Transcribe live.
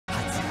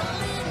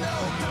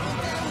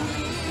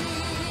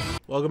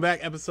Welcome back,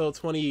 episode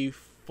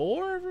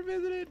 24 of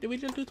Revisited. Did we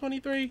just do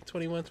 23?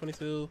 21,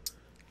 22?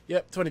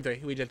 Yep,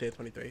 23. We just did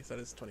 23, so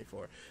this is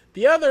 24.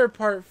 The other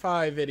part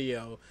 5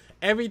 video.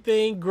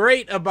 Everything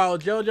great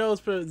about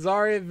JoJo's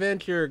Bizzare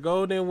Adventure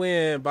Golden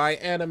Wind by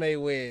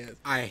Anime Wins.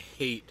 I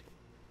hate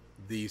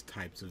these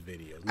types of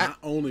videos. Not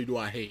only do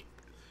I hate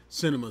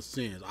Cinema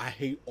Sins, I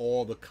hate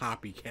all the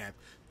copycats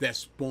that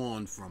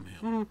spawn from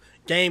him.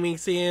 Gaming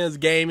Sins,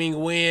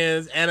 Gaming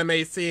Wins,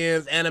 Anime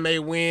Sins,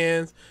 Anime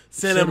Wins,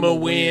 Cinema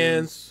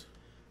Wins.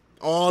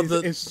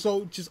 It's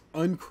so just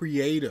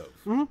uncreative.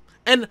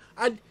 And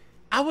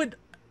I would,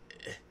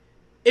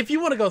 if you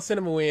want to go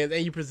Cinema Wins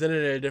and you present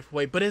it in a different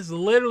way, but it's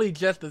literally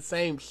just the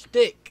same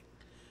shtick,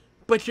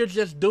 but you're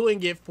just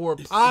doing it for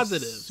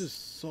positives. It's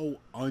just so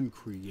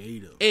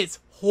uncreative. It's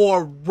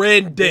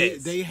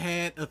horrendous. They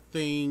had a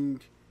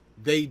thing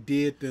they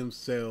did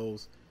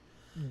themselves.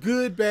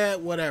 Good,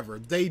 bad, whatever.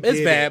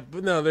 It's bad,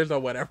 but no, there's no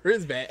whatever.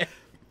 It's bad.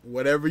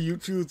 Whatever you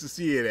choose to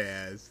see it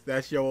as,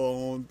 that's your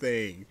own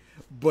thing.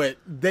 But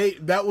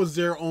that was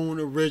their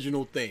own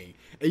original thing.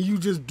 And you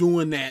just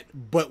doing that,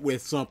 but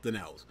with something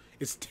else.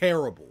 It's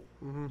terrible.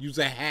 Use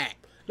a hack.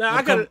 Now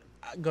I gotta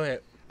go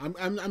ahead.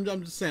 I'm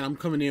just saying I'm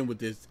coming in with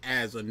this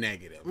as a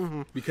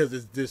negative because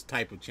it's this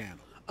type of channel.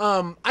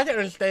 I can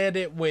understand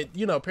it with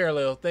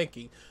parallel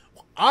thinking.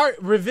 Our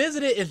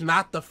Revisited is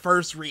not the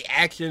first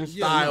reaction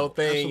style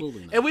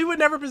thing, and we would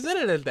never present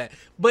it as that.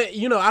 But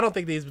I don't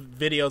think these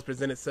videos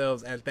present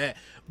themselves as that.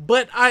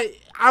 But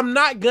I'm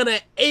not gonna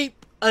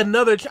ape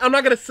another. I'm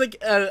not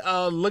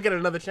gonna look at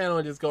another channel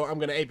and just go, I'm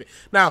gonna ape it.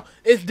 Now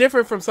it's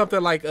different from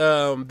something like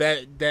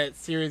that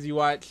series you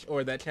watch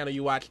or that channel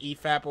you watch,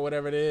 EFAP or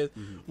whatever it is,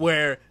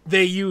 where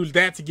they use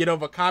that to get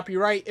over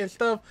copyright and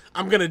stuff.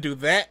 I'm gonna do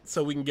that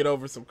so we can get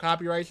over some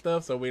copyright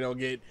stuff, so we don't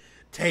get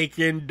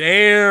taken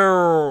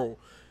down.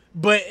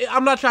 But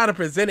I'm not trying to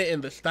present it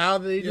in the style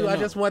that they do. I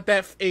just want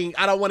that thing.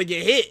 I don't want to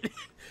get hit.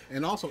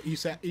 And also,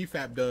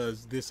 EFAP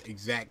does this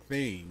exact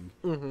thing.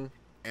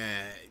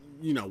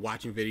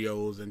 Watching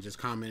videos and just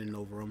commenting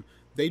over them.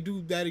 They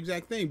do that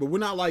exact thing. But we're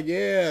not like,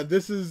 yeah,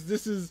 this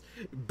is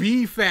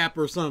BFAP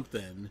or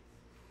something.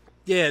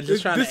 Yeah,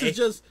 this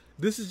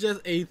is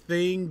just a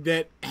thing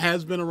that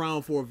has been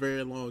around for a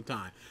very long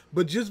time.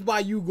 But just by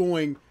you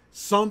going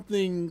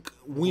something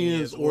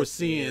wins or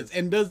sins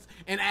and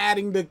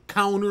adding the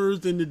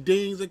counters and the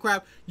dings and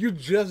crap, you're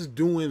just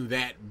doing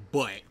that,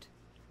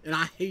 and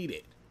I hate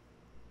it.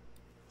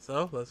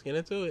 So let's get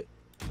into it.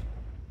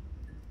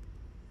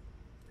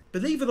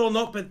 Believe it or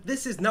not, but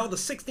this is now the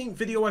 16th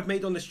video I've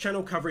made on this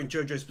channel covering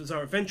JoJo's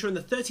Bizzare Adventure and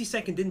the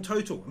 32nd in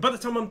total. And by the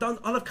time I'm done,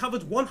 I'll have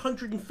covered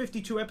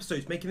 152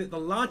 episodes, making it the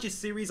largest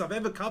series I've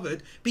ever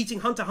covered,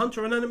 beating Hunter x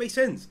Hunter and Anime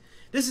Sins.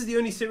 This is the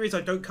only series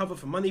I don't cover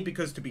for money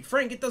because, to be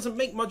frank, it doesn't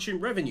make much in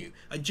revenue.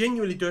 I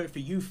genuinely do it for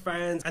you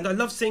fans, and I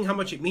love seeing how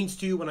much it means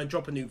to you when I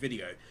drop a new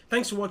video.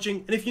 Thanks for watching,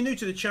 and if you're new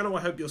to the channel,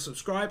 I hope you'll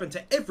subscribe, and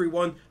to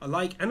everyone, a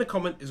like and a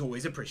comment is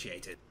always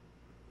appreciated.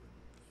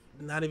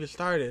 Not even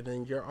started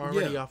and you're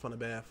already off on a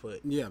bad foot.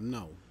 Yeah,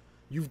 no.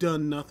 You've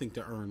done nothing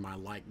to earn my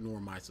like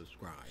nor my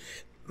subscribe.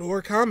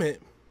 Nor comment.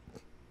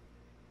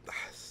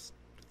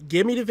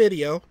 Give me the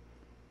video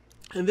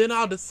and then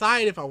I'll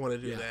decide if I want to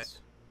do that.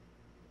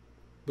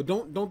 But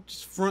don't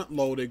just front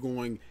load it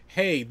going,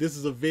 hey, this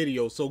is a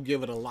video, so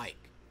give it a like.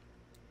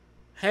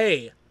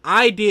 Hey,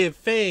 I did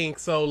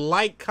things, so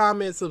like,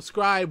 comment,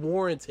 subscribe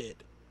warranted.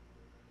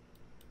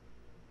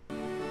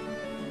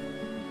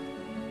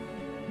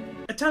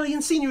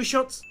 Italian scenery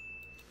shots.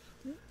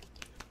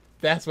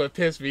 That's what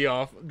pissed me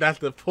off. That's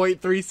the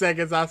 0.3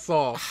 seconds I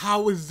saw.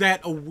 How is that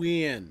a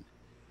win?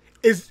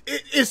 It's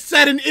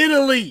set in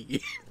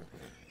Italy.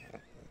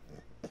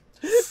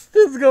 This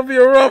is gonna be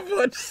a rough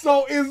one.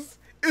 So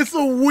it's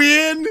a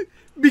win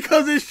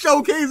because it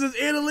showcases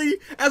Italy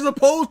as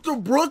opposed to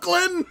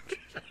Brooklyn?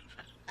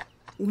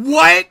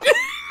 What?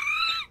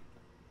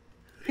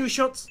 Scenery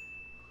shots.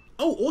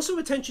 Oh, also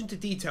attention to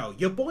detail.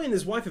 Your boy and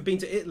his wife have been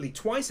to Italy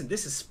twice, and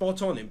this is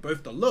spot on in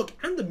both the look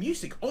and the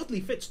music. Oddly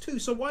fits too,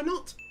 so why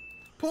not?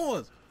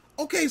 Pause.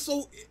 Okay,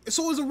 so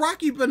has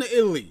Rocky been to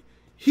Italy?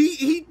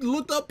 He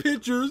looked up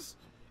pictures.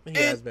 He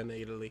has been to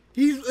Italy.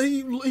 He's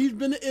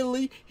been to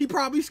Italy. He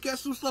probably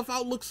sketched some stuff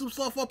out, looked some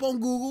stuff up on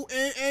Google,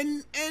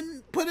 and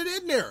put it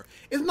in there.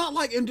 It's not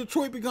like in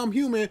Detroit Become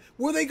Human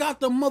where they got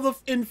the mother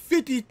in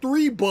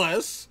 53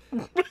 bus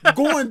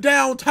going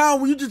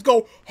downtown where you just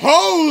go,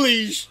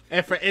 holy sh.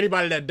 And for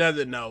anybody that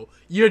doesn't know,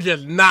 you're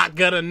just not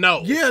gonna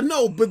know. Yeah,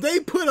 no, but they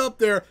put up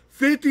there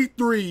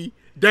 53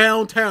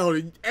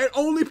 downtown, and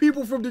only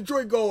people from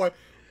Detroit going,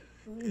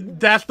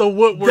 that's the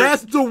Woodward.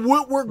 That's the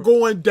Woodward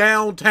going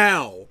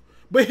downtown.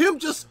 But him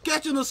just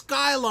sketching a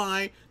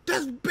skyline,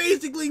 that's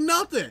basically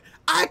nothing.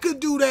 I could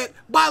do that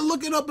by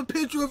looking up a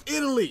picture of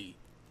Italy.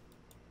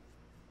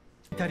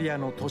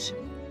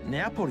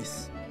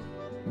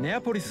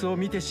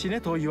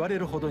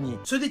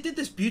 So they did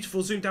this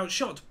beautiful zoomed out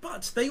shot,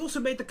 but they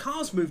also made the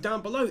cars move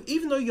down below,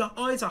 even though your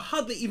eyes are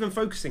hardly even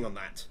focusing on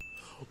that.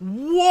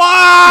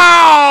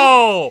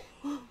 Wow!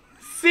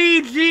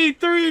 CG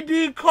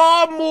 3D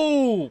car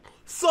move!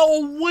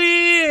 so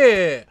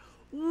weird.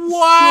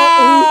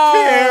 Wow.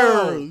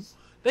 So who cares?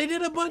 They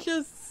did a bunch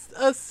of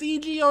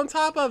CG on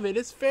top of it.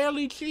 It's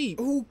fairly cheap.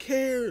 Who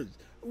cares?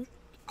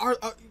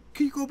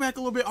 Can you go back a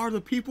little bit? Are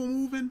the people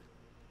moving?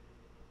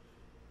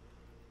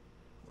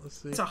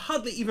 Let's see. It's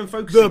hardly even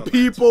focusing The on that.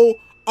 people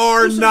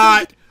are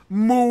not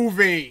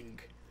moving.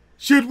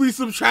 Should we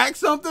subtract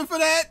something for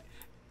that?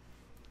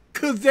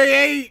 Cause they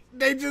ain't.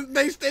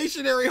 They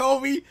stationary,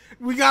 homie.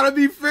 We gotta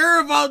be fair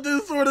about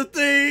this sort of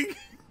thing.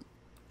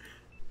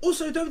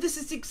 Also, though, this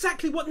is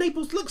exactly what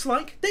Naples looks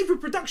like. David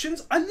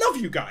Productions, I love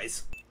you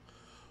guys.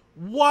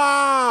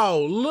 Wow.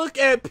 Look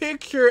at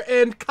picture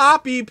and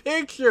copy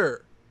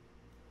picture.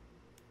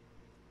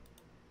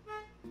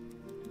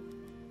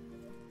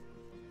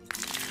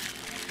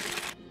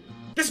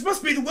 This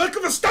must be the work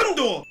of a stun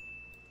door.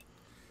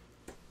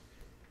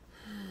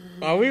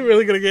 Are we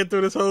really gonna get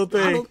through this whole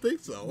thing? I don't think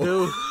so.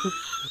 Dude,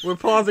 we're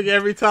pausing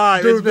every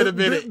time. It's been a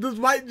minute. This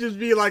might just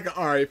be like,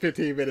 all right,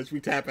 15 minutes.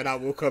 We tap it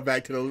out. We'll come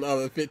back to the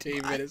other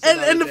 15 minutes.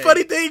 And the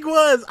funny thing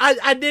was,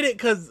 I did it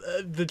because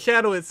the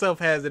channel itself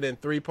has it in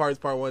 3 parts,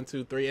 part 1,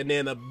 2, 3, and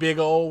then a big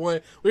old one.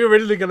 We were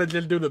originally gonna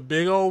just do the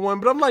big old one,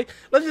 but I'm like,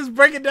 let's just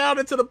break it down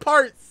into the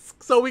parts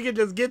so we can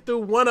just get through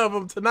one of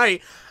them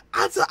tonight.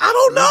 I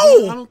don't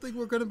know. I don't think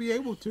we're gonna be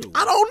able to.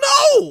 I don't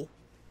know.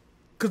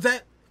 Cause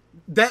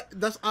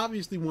that's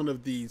obviously one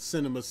of the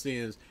cinema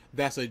sins.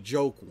 That's a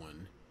joke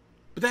one,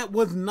 but that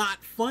was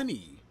not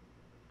funny.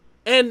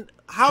 And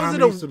how is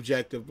it a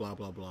subjective? Blah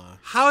blah blah.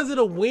 How is it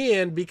a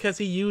win because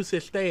he used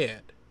his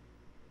stand?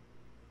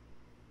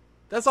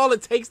 That's all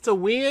it takes to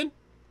win.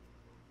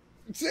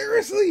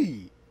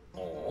 Seriously.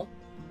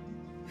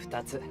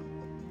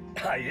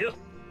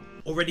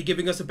 Already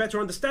giving us a better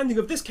understanding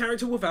of this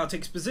character without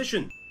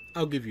exposition.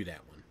 I'll give you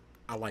that one.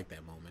 I like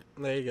that moment.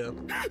 There you go.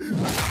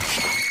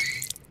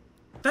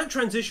 That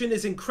transition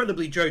is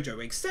incredibly JoJo,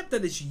 except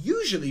that it's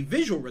usually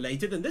visual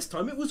related, and this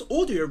time it was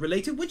audio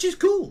related, which is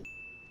cool.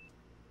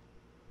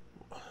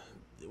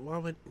 Why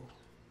would...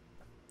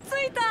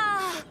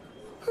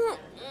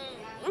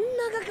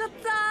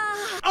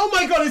 Oh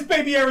my god, it's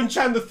Baby Aaron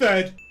Chan the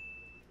Third.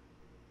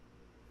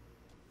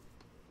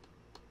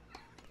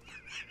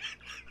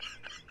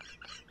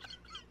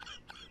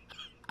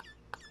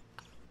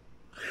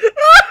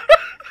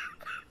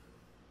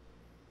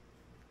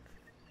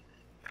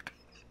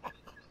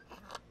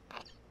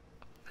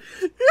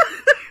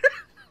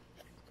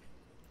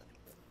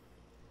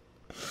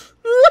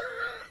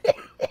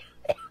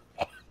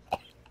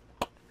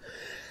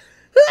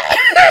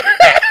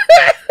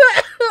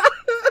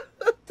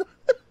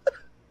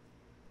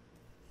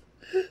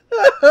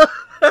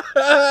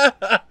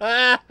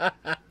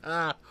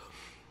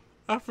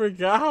 I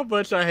forgot how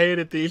much I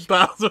hated these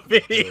styles of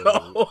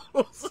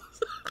videos.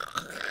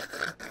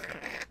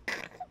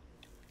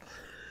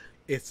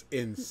 It's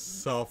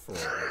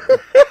insufferable.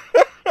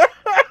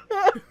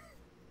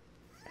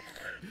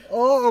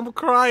 Oh, I'm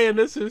crying.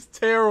 This is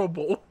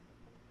terrible.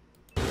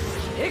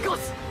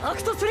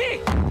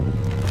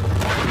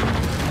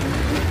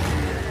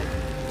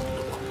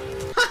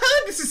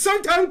 This is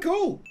so damn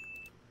cool.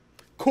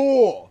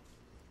 Cool.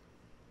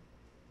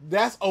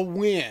 That's a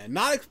win.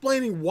 Not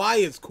explaining why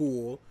it's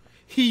cool.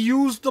 He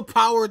used the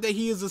power that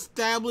he has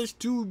established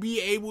to be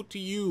able to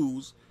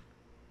use.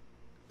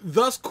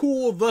 Thus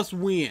cool, thus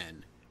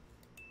win.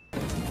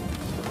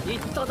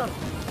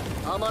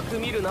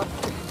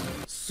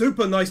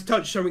 Super nice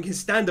touch showing his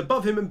stand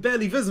above him and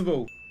barely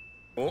visible.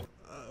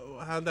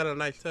 How's that a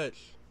nice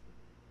touch?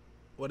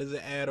 What does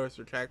it add or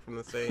subtract from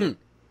the scene?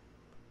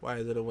 Why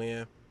is it a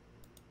win?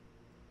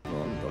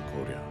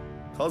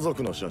 Why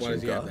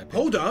does he have that?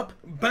 Hold up,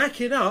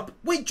 back it up,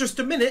 wait just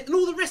a minute, and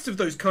all the rest of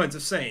those kinds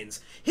of sayings.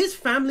 His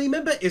family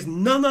member is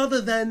none other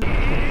than...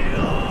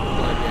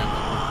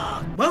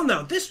 Well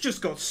now, this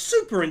just got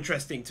super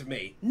interesting to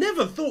me.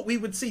 Never thought we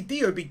would see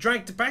Dio be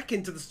dragged back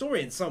into the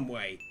story in some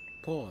way.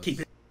 Pause. Keep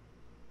it.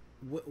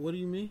 What do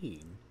you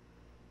mean?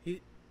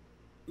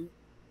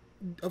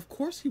 Of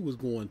course he was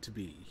going to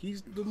be.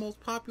 He's the most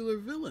popular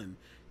villain.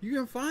 You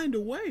can find a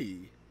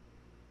way.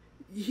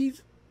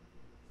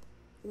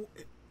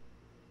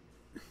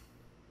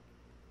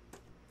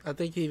 I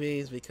think he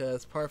means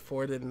because part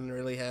 4 didn't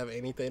really have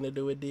anything to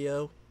do with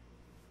Dio.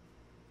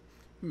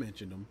 You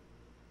mentioned him.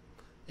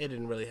 It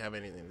didn't really have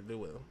anything to do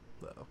with him,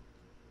 though.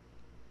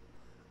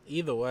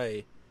 Either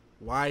way,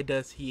 why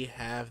does he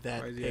have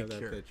that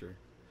picture?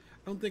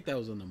 I don't think that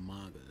was in the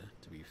manga,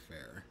 to be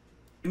fair.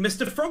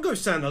 Mr.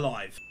 Frogo-san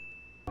alive.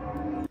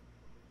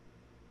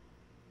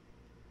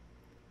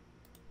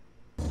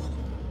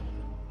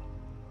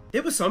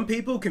 There were some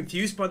people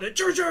confused by the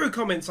JoJo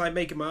comments I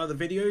make in my other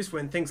videos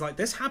when things like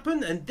this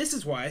happen, and this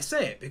is why I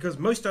say it, because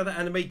most other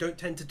anime don't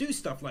tend to do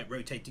stuff like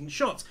rotating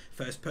shots,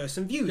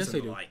 first-person views,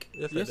 and the like.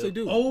 Yes, they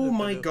do. Oh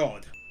my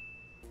god.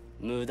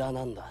 Muda.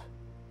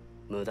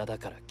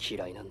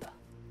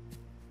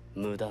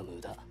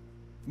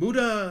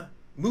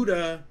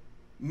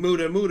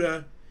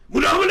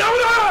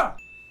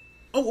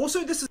 Oh,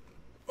 also this is...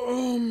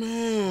 Oh,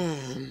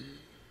 man.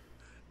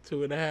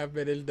 2.5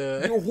 minutes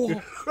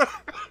done.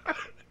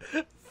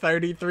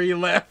 33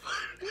 left.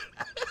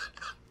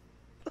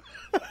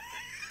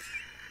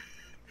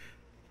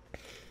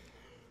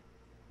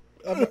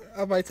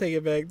 I might take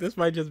it back. This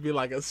might just be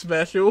like a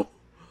special.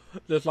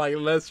 Just like,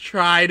 let's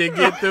try to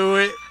get through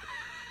it.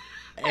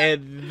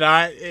 And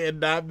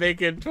not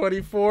making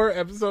 24,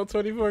 episode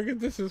 24,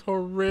 because this is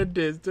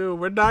horrendous, dude.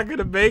 We're not going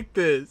to make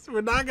this.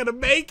 We're not going to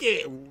make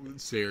it.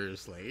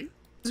 Seriously.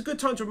 It's a good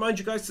time to remind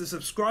you guys to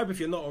subscribe if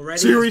you're not already.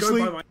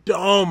 Seriously?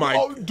 Oh my.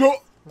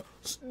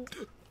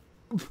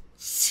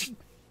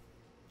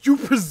 You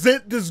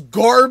present this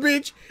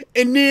garbage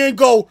and then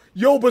go,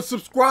 yo, but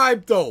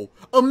subscribe though.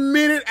 A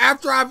minute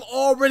after I've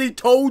already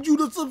told you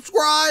to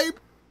subscribe?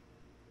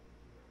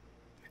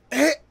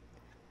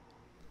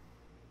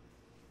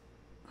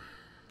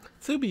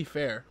 To be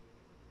fair,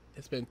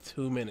 it's been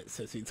 2 minutes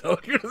since he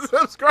told you to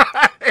subscribe.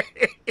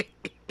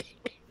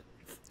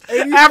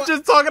 After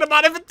talking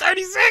about it for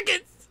 30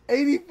 seconds.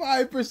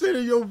 85%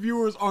 of your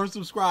viewers aren't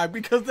subscribed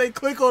because they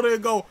click on it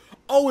and go,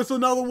 oh, it's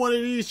another one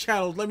of these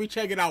channels. Let me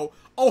check it out.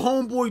 Oh,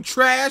 homeboy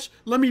trash.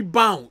 Let me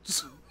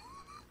bounce.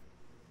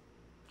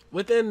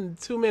 Within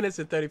 2 minutes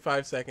and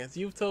 35 seconds,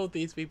 you've told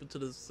these people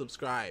to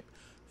subscribe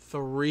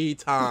 3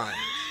 times.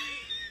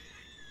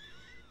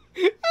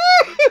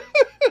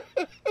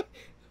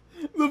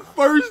 The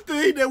first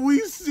thing that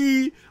we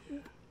see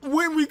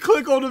when we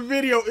click on the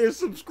video is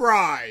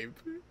subscribe.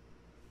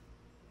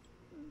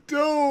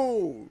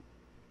 Dude.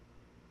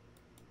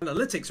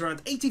 Analytics,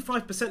 around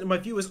 85% of my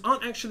viewers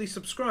aren't actually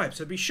subscribed,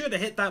 so be sure to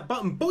hit that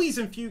button, boys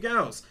and few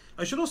gals.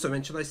 I should also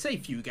mention I say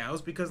few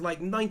gals because like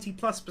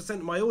 90+%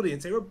 of my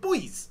audience here are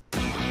boys.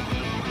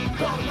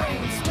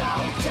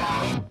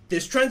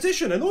 This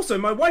transition, and also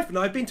my wife and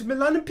I have been to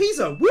Milan and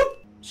Pisa.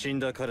 Whoop!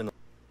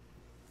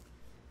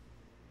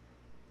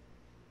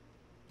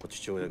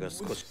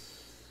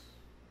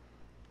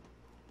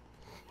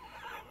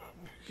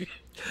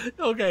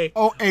 Okay.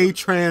 Oh, a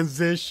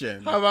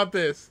transition. How about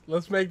this?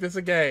 Let's make this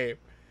a game.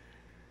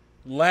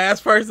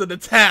 Last person to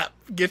tap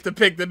gets to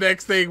pick the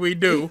next thing we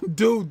do.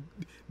 Dude,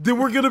 then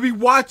we're going to be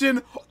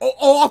watching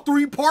all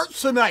 3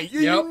 parts tonight.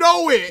 You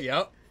know it.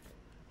 Yep.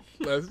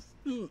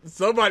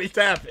 Somebody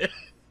tap it.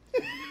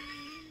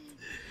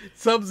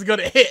 Something's going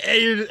to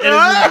hit.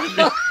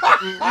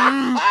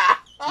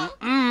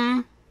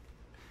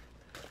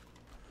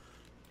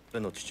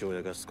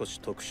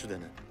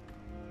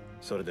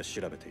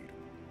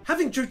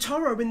 Having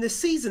Jotaro in this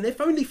season,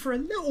 if only for a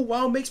little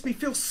while, makes me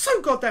feel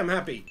so goddamn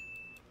happy.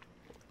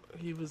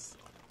 He was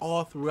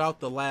all throughout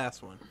the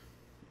last one.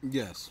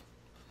 Yes.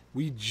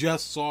 We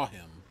just saw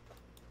him.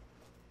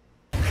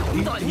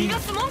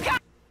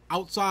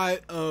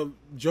 Outside of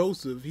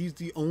Joseph, he's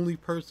the only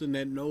person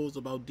that knows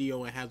about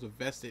Dio and has a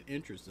vested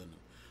interest in him.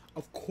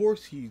 Of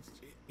course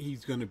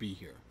he's gonna be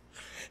here.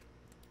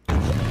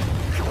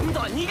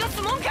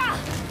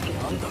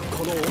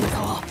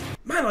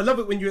 Man, I love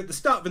it when you're at the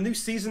start of a new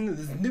season and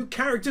there's new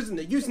characters and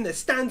they're using their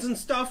stands and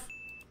stuff.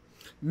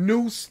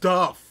 New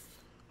stuff.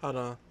 Hold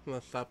on,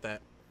 let's stop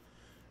that.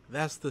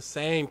 That's the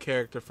same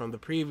character from the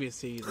previous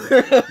season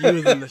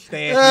using the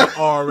stance he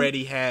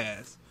already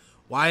has.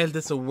 Why is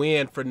this a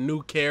win for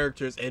new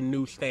characters and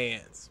new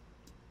stands?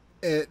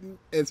 And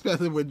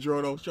especially when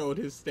JoJo showed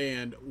his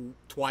stand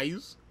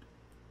twice.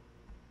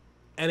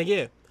 And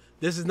again,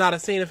 this is not a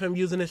scene of him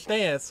using his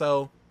stand,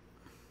 so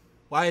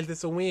why is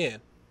this a win?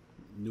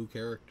 New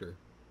character.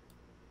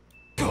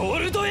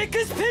 Gold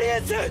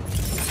experience!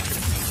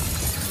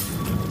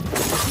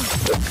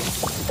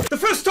 The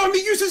first time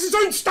he uses his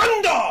own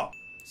stander!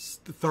 It's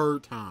the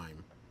 3rd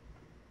time.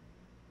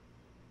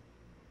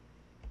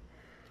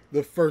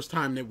 The first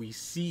time that we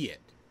see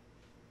it.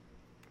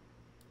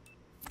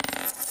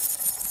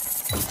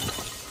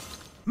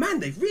 Man,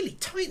 they've really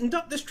tightened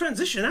up this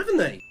transition, haven't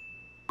they?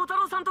 I've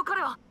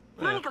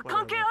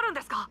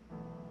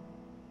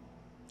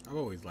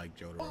always liked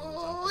JoJo.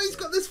 Oh, he's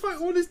got this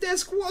photo on his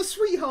desk. What a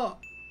sweetheart!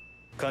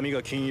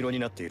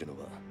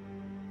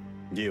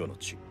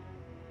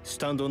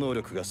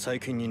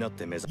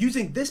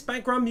 Using this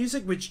background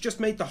music, which just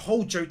made the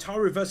whole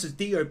Jotaro vs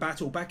Dio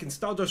battle back in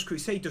Stardust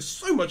Crusader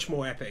so much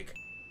more epic.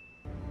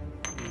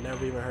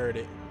 Never even heard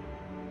it.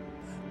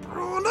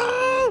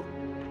 Bruno!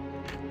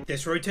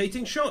 This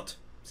rotating shot.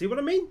 See what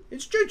I mean?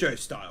 It's JoJo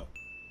style.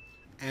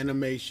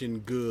 Animation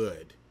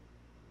good.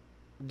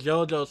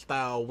 JoJo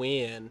style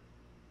win.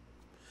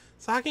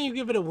 So how can you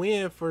give it a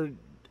win for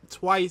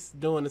twice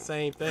doing the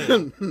same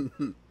thing?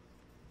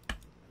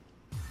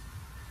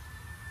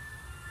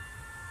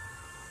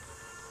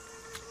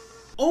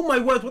 Oh my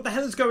word, what the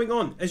hell is going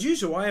on? As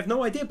usual, I have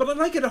no idea, but I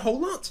like it a whole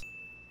lot.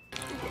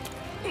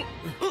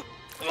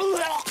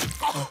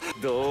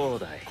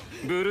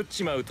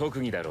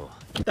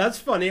 That's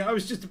funny, I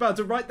was just about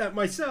to write that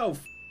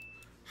myself.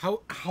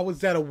 How is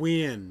that a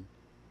win?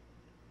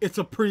 It's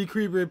a pretty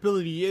creepy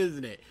ability,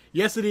 isn't it?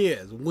 Yes, it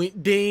is.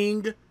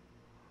 Ding.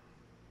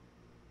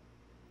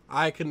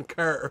 I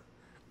concur.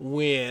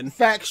 Win.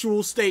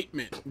 Factual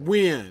statement.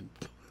 Win.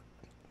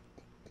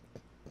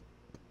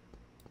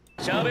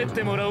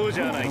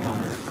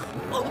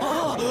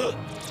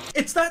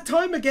 It's that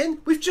time again.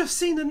 We've just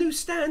seen a new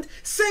stand.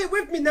 Say it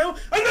with me now.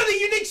 Another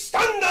unique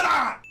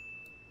standard!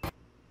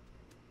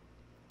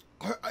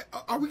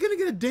 Are we gonna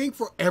get a ding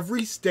for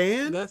every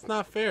stand? That's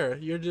not fair.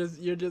 You're just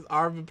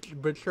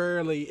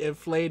arbitrarily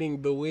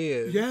inflating the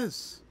win.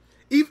 Yes.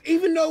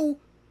 Even though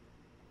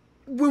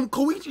when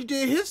Koichi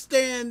did his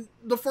stand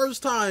the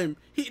first time,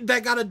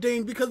 that got a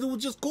ding because it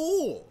was just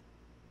cool.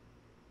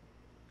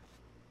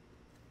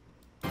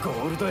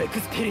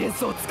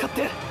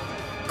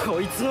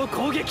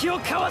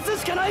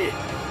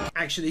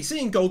 Actually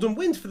seeing Golden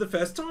Wind for the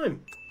first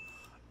time.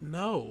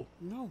 No,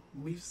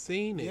 we've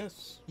seen it.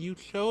 Yes. You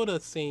showed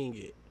us seeing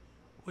it.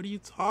 What are you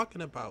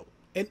talking about?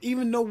 And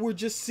even though we're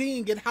just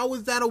seeing it, how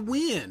is that a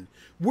win?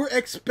 We're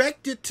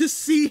expected to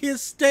see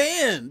his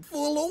stand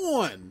full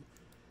on.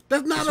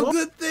 That's not a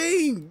good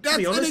thing.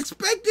 That's an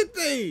expected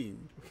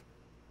thing.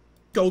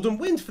 Golden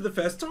Wind for the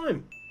first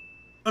time.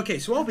 Okay,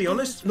 so I'll be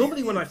honest,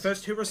 normally when I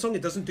first hear a song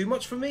it doesn't do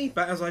much for me,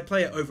 but as I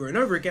play it over and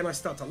over again I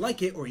start to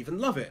like it or even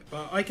love it.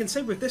 But I can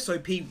say with this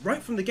OP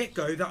right from the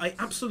get-go that I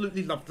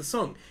absolutely love the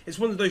song. It's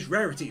one of those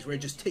rarities where it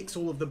just ticks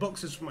all of the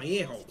boxes for my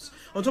ear holes.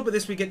 On top of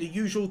this we get the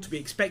usual, to be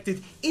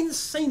expected,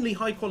 insanely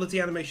high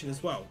quality animation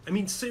as well. I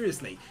mean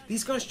seriously,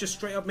 these guys just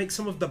straight up make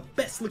some of the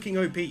best looking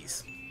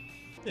OPs.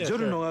 Yeah, sure.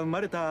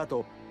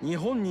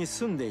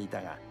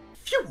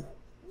 Phew!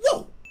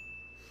 Whoa!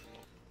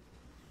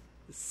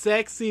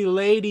 Sexy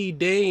lady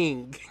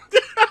ding.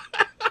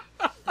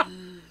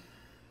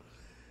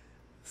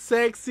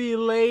 Sexy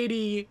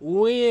lady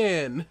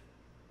win.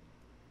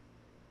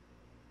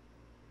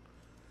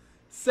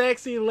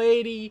 Sexy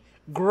lady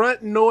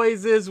grunt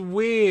noises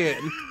win.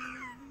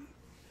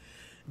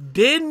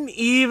 Didn't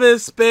even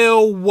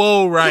spell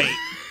woe right.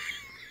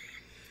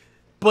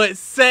 But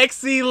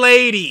sexy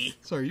lady.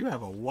 Sir, you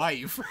have a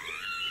wife.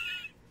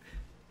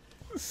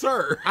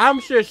 Sir. I'm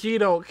sure she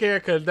don't care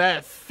because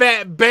that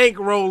fat bank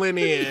rolling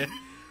in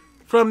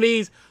from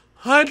these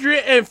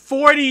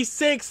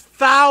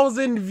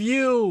 146,000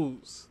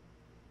 views.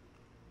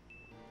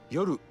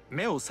 夜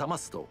目を覚ま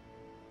すと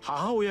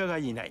母親が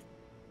いない。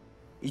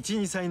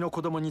1、2歳の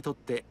子供にとっ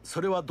てそ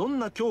れはどん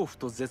な恐怖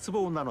と絶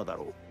望なのだ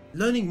ろう。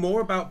 Learning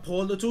more about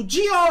poor little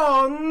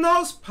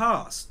Gianno's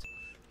past.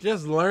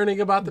 Just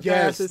learning about the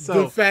Yes, past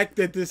itself. the fact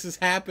that this is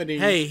happening.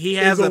 Hey, he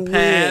has a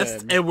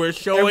past, win. and we're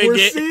showing And we're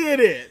it. seeing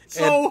it.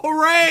 So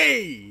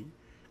hooray!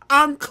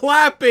 I'm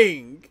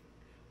clapping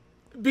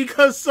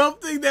because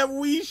something that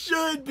we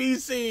should be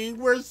seeing,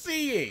 we're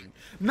seeing.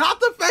 Not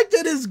the fact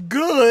that it's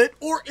good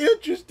or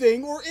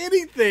interesting or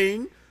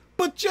anything,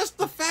 but just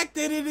the fact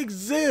that it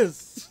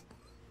exists.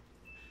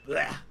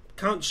 Blech.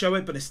 Can't show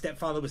it, but his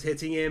stepfather was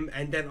hitting him,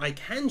 and then I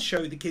can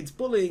show the kids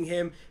bullying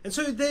him, and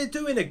so they're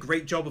doing a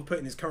great job of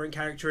putting his current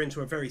character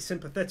into a very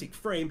sympathetic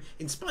frame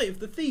in spite of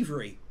the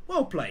thievery.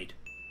 Well played.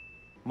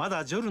 ま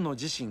だジョルノ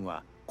自身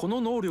はこの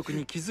能力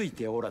に気づい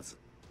ておらず、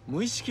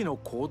無意識の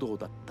行動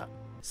だった。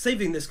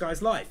 Saving this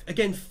guy's life,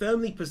 again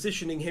firmly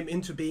positioning him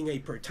into being a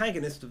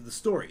protagonist of the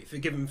story,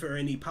 forgiven for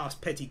any past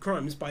petty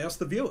crimes by us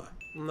the viewer.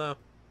 No.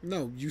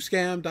 No, you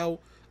scammed out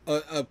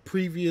a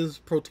previous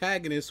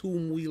protagonist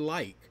whom we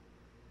like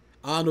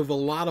out of a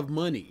lot of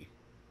money.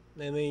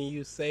 And then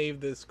you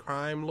save this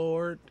crime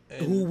lord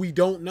and Who we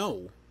don't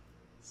know.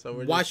 So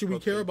we're Why just should we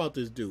supposed care to about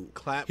this dude?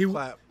 clap. He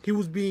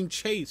was being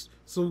chased,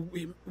 so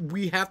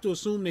we have to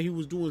assume that he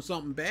was doing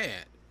something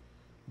bad.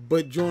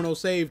 But Giorno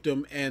saved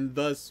him, and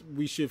thus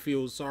we should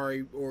feel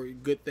sorry or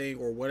good thing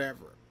or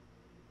whatever.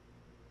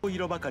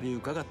 色ばかり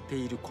伺って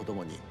いる子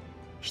供に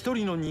一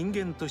人の人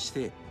間とし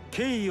て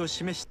敬意を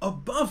示し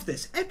Above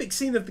this epic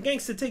scene of the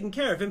gangster taking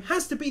care of him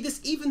has to be this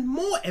even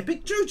more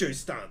epic JoJo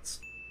stance.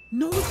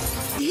 No,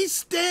 he's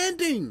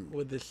standing.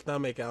 with his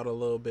stomach out a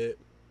little bit.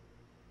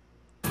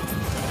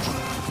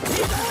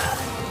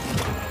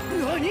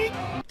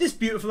 This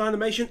beautiful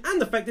animation and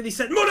the fact that he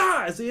said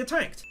Mura as he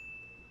attacked.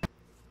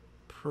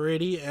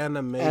 Pretty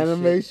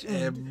animation.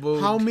 and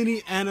boom. How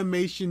many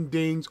animation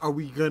dings are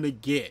we gonna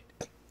get?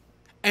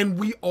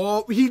 And he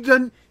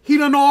done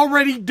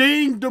already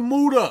dinged the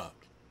Muda.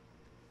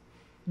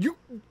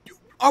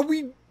 Are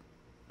we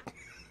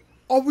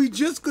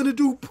just gonna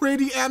do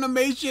pretty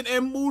animation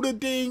and Muda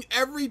ding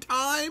every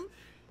time?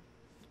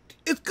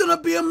 It's gonna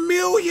be 1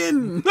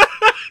 million.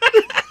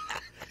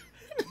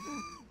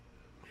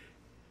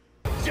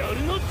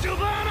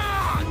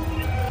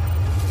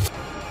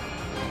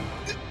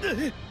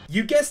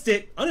 You guessed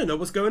it. I don't know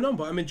what's going on,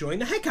 but I'm enjoying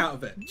the heck out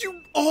of it.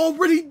 You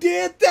already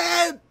did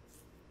that.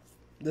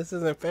 This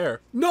isn't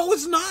fair. No,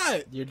 it's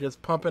not. You're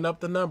just pumping up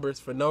the numbers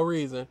for no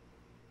reason.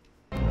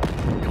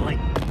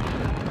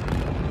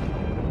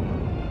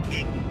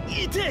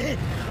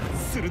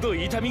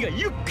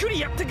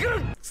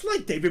 It's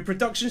like David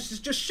Productions is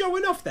just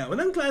showing off now, and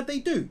I'm glad they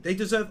do. They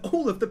deserve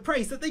all of the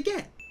praise that they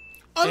get.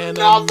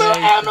 Another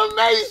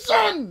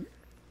animation.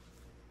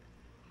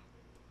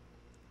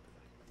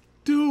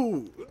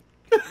 Dude.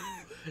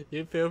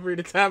 You feel free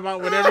to time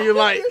out whatever you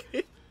like.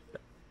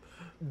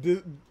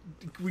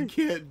 We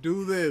can't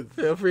do this.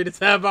 Feel free to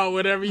time out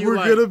whatever you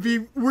like.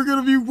 We're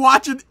gonna be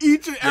watching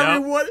each and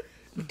every one.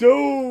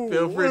 Dude,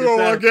 Feel free to well,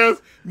 I tap.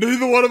 guess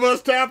neither one of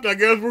us tapped. I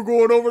guess we're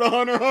going over to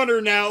Hunter x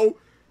Hunter now.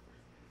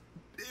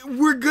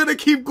 We're gonna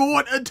keep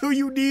going until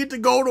you need to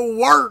go to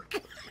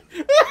work.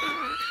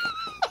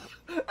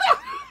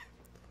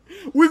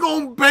 We're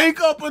gonna bank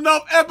up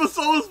enough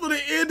episodes for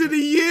the end of the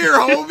year,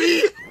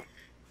 homie.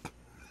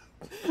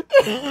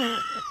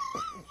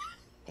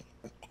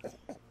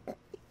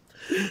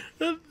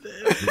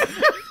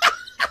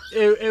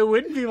 It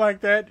wouldn't be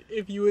like that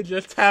if you would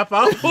just tap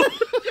out.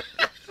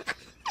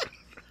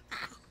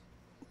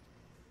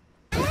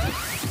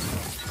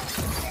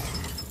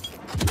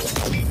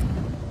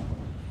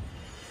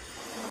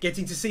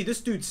 Getting to see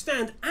this dude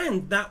stand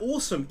and that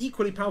awesome,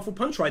 equally powerful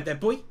punch right there,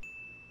 boy.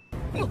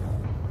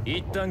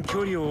 一旦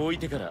距離を置い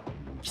てから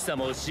貴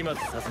様を始末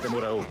させて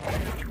もらおう。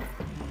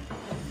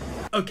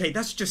 Okay,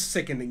 that's just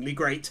sickeningly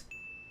great.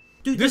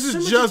 Dude, This there's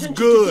is so much just attention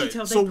good, to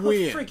detail. so They put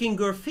win. freaking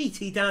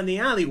graffiti down the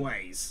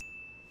alleyways.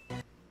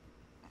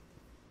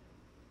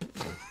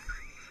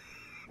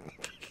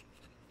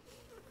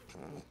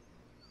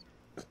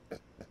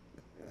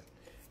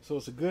 So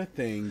it's a good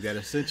thing that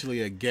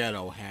essentially a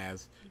ghetto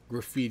has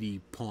graffiti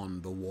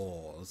upon the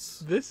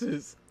walls. This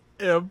is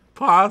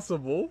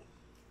impossible.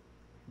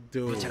 ブ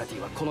Dude. チャラティ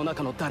はこの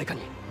中の誰か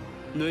に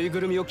ぬい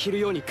ぐるみを着る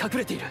ように隠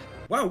れている。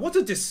 Wow, what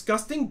a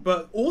disgusting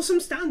but awesome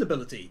stand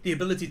ability. The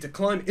ability to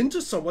climb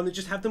into someone and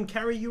just have them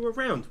carry you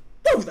around.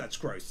 Whoa, that's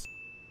gross.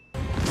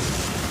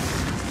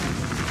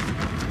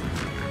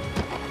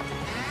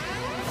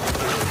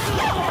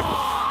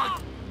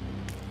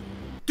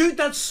 Dude,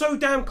 that's so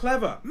damn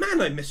clever. Man,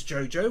 I miss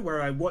JoJo,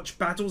 where I watch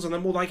battles and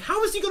I'm all like,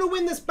 how is he going to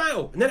win this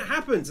battle? And then it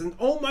happens, and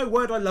oh my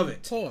word, I love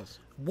it. Pause.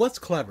 What's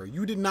clever?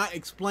 You did not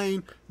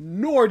explain,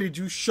 nor did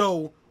you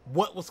show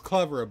what was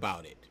clever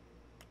about it.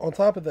 On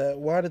top of that,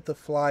 why did the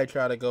fly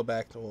try to go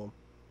back to him?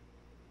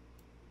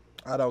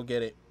 I don't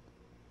get it.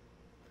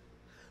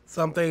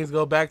 Some things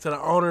go back to the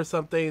owner,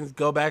 some things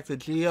go back to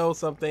Geo,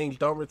 some things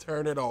don't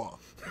return at all.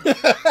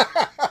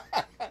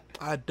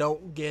 I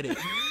don't get it.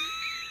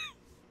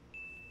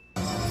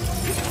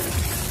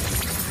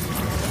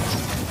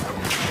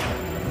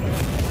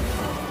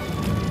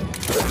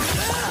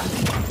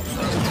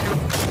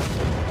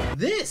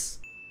 This!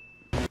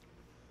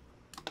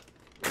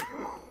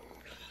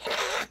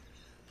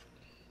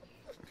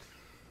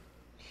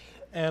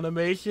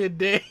 Animation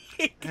day.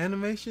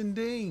 Animation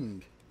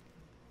ding.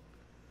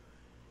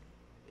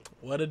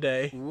 What a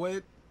day.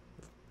 What?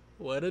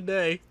 What a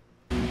day.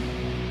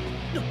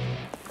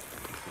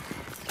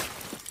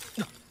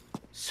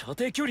 射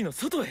程距離の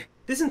外へ。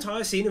 This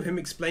entire scene of him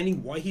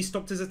explaining why he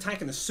stopped his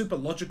attack in a super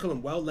logical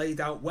and well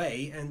laid out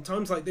way, and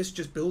times like this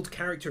just build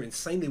character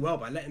insanely well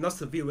by letting us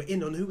the viewer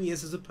in on who he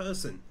is as a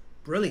person.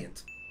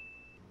 Brilliant.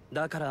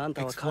 だからあん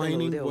たは彼の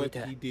Explaining 腕を見 what て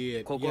he did.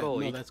 Yeah, 心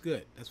を no, 痛 that's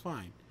good. That's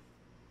fine.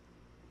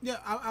 Yeah,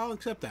 I'll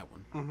accept that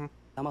one.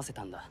 ませ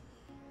たんだ。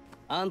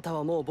あんた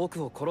はもう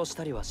僕を殺し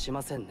たりはし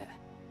ませんね。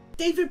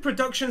 David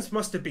Productions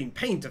must have been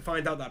pained to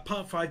find out that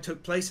Part 5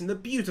 took place in the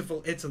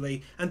beautiful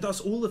Italy, and thus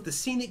all of the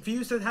scenic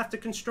views they'd have to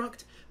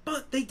construct,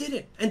 but they did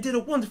it, and did a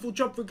wonderful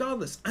job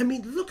regardless. I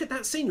mean, look at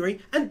that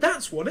scenery, and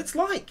that's what it's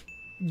like!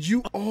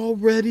 You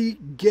already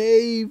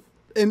gave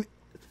an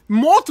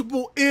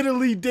multiple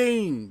Italy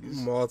dings.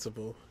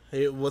 Multiple.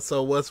 Hey,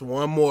 so what's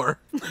one more?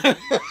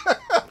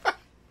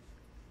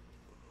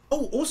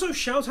 Oh, also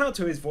shout out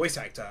to his voice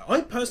actor. I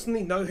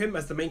personally know him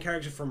as the main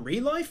character from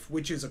Real Life,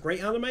 which is a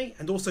great anime,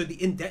 and also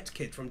the In-Debt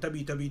kid from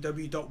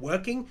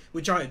www.working,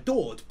 which I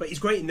adored, but he's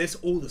great in this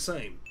all the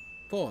same.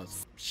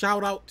 Pause.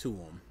 Shout out to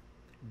him.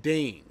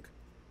 Ding.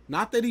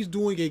 Not that he's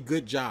doing a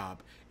good job.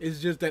 It's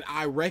just that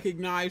I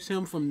recognize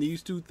him from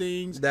these two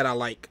things. That I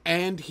like.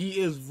 And he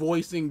is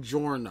voicing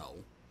Giorno.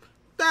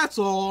 That's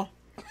all.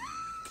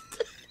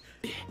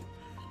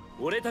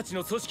 俺たち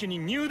の組織に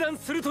入団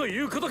すると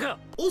いうことか。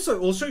 Also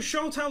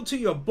shout out to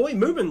your boy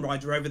Moomin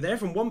Rider over there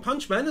from One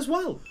Punch Man as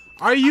well.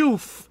 Are you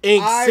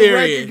ink I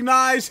serious?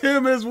 recognize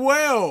him as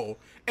well.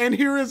 And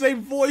here is a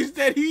voice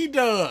that he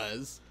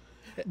does.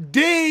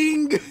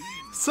 Ding.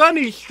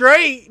 Sunny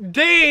Straight,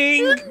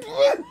 ding!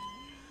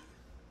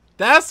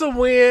 That's a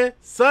win.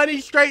 Sunny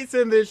Straight's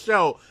in this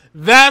show.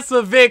 That's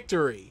a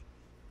victory.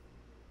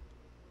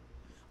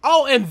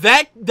 Oh, and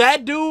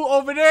that dude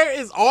over there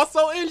is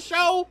also in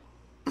show?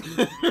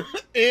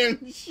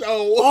 In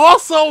show.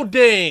 Also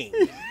ding!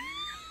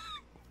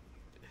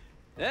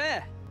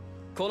 ええ、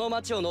この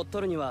町を乗っ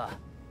取るには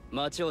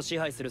町を支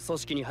配する組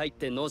織に入っ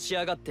てのし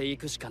上がってい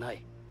くしかな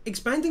い。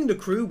 Expanding the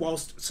crew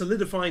whilst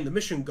solidifying the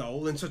mission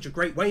goal in such a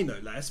great way, no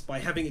less, by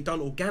having it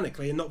done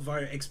organically and not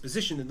via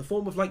exposition in the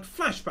form of like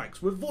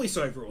flashbacks with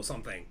voiceover or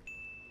something.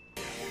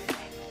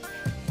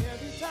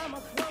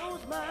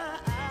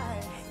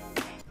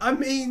 I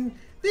mean,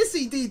 this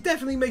ED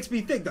definitely makes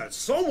me think that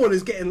someone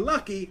is getting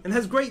lucky and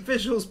has great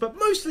visuals, but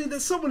mostly that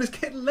someone is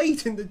getting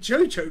late in the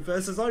JoJo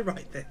verse as I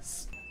write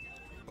this.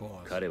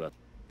 Pause. 彼は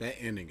That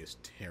ending is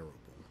terrible.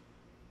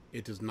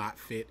 It does not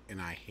fit and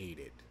I hate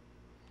it.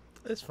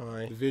 It's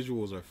fine. The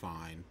visuals are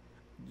fine.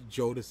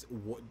 JoJo's,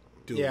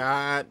 do.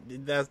 Yeah,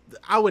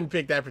 I wouldn't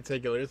pick that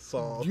particular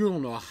song. You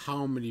don't know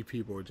how many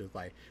people are just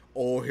like,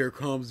 oh, here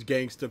comes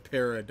Gangsta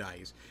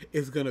Paradise.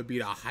 It's gonna be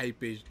the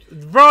hypest.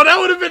 Bro, that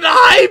would have been the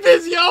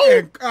hypest, yo.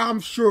 And I'm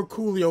sure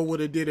Coolio would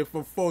have did it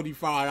for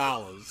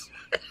 $45.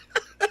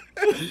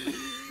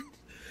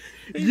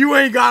 You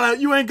ain't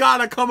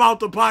gotta come out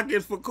the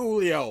pockets for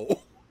Coolio.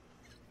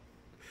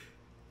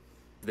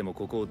 でも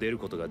ここを出る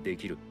ことがで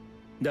きる。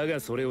だ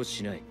がそれを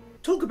しない。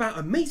 Talk about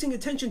amazing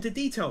attention to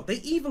detail.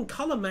 They even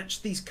color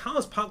matched these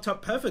cars parked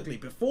up perfectly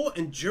before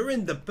and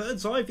during the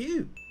bird's eye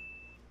view.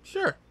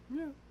 Sure.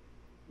 Yeah.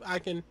 I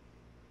can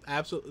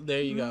absolutely.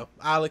 There you go.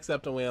 I'll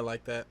accept a win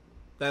like that.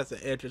 That's an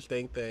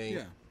interesting thing.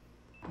 Yeah.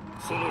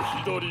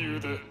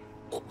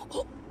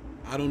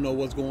 I don't know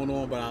what's going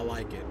on, but I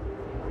like it.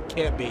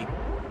 Can't be.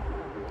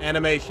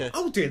 Animation.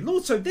 Oh dear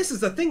lord, so this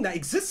is a thing that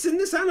exists in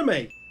this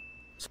anime.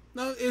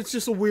 No, it's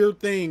just a weird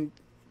thing.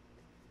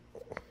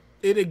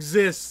 It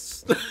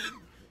exists.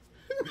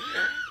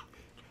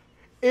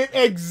 It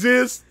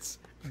exists.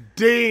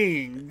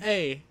 Ding.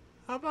 Hey,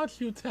 how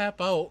about you tap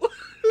out?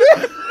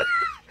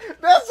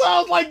 That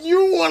sounds like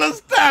you want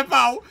us to tap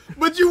out,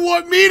 but you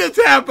want me to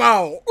tap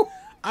out.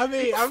 I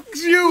mean, I'm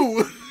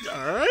you.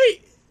 all right.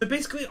 So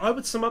basically, I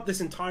would sum up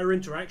this entire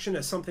interaction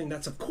as something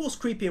that's of course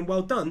creepy and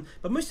well done,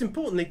 but most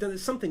importantly that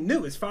it's something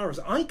new as far as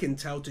I can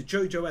tell to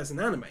JoJo as an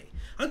anime.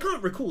 I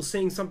can't recall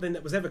seeing something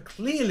that was ever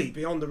clearly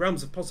beyond the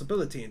realms of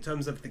possibility in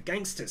terms of the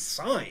gangster's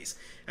size,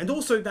 and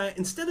also that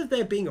instead of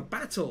there being a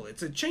battle,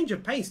 it's a change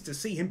of pace to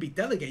see him be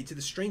delegated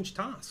a strange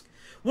task.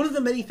 One of the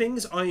many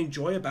things I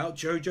enjoy about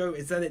JoJo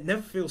is that it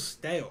never feels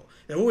stale.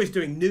 They're always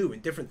doing new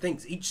and different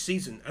things each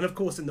season, and of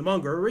course in the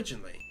manga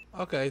originally.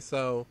 Okay,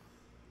 so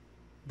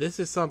this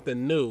is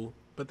something new,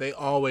 but they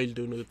always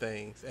do new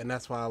things, and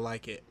that's why I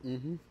like it.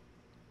 Mm-hmm.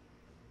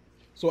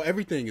 So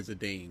everything is a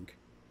ding.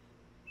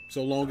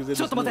 So long as it is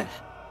new.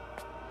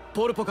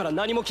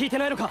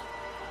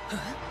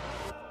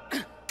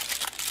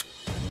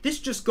 This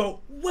just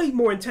got way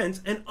more intense,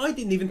 and I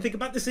didn't even think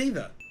about this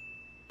either.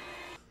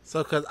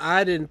 So, because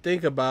I didn't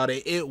think about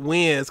it, it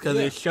wins because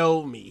it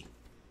showed me.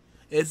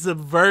 It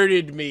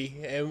subverted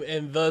me,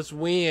 and thus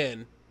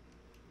win.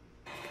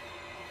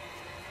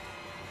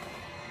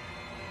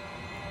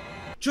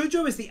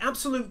 JoJo is the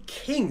absolute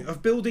king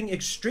of building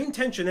extreme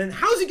tension, and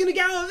how's he gonna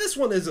get out of this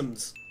one,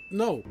 isms?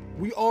 No,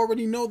 we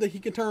already know that he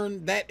can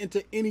turn that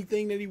into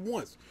anything that he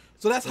wants.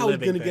 So that's how he's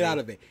going to get out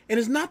of it. And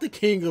it's not the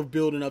king of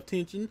building up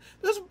tension.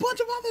 There's a bunch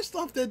of other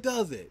stuff that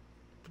does it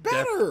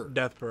better.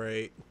 Death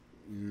Parade.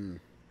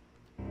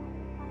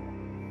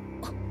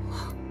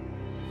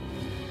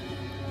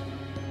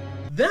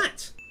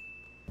 That!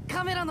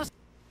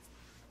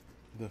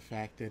 The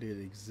fact that it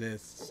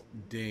exists,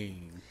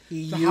 dang.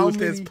 He used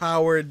his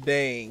power,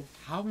 dang.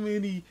 How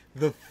many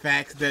the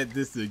facts that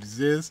this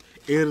exists,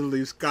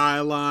 Italy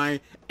skyline,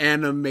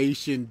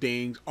 animation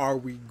dings are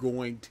we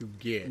going to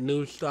get?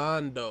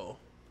 Nusando.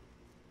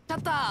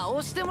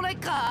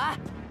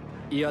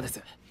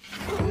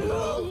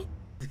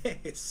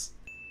 This.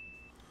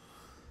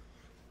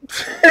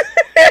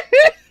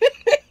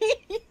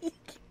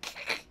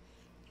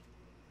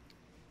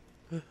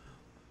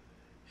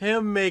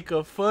 Him make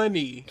a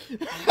funny.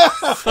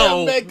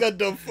 So make a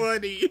the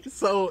funny.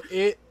 So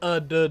it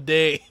a the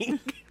dang.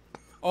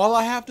 All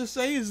I have to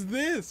say is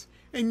this,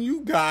 and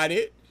you got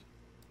it.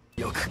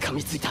 You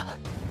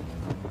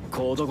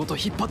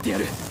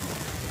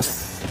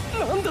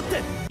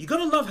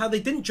gotta love how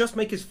they didn't just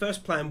make his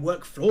first plan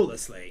work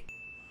flawlessly.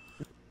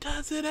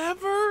 Does it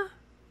ever?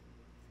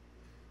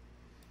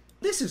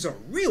 This is a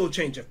real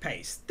change of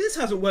pace. This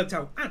hasn't worked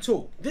out at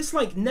all. This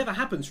like never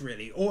happens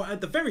really, or at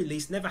the very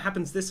least never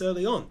happens this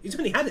early on. He's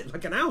only had it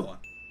like an hour.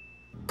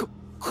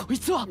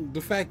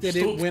 The fact that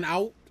it went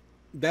out,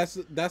 that's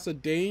a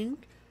ding.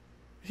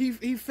 He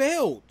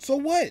failed. So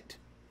what?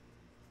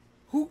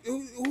 Who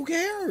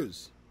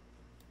cares?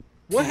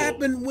 What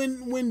happened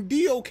when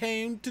Dio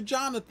came to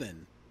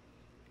Jonathan?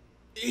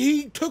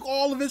 He took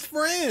all of his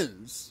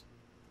friends.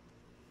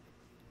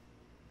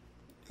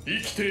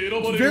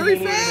 Very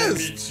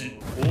fast.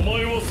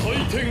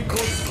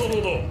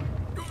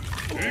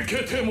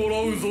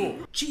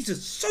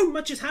 Jesus, so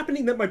much is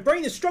happening that my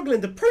brain is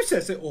struggling to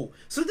process it all.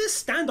 So this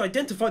stand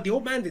identified the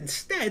old man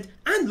instead,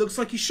 and looks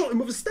like he shot him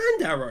with a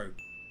stand arrow.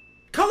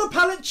 Color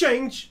palette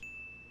change.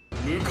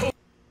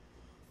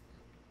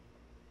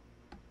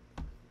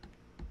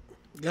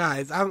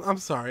 Guys, I'm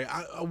sorry.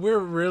 We're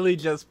really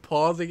just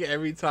pausing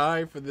every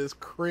time for this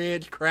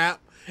cringe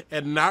crap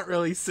and not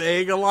really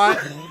saying a lot.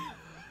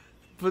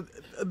 But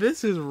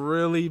this is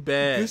really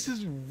bad. This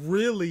is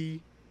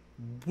really,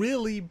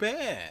 really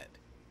bad.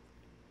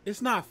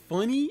 It's not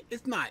funny.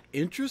 It's not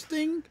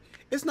interesting.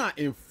 It's not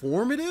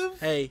informative.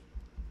 Hey,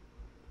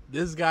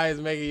 this guy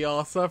is making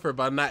y'all suffer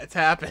by not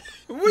tapping.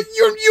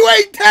 You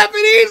ain't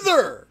tapping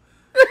either.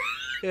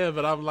 Yeah,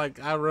 but I'm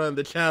like, I run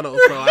the channel,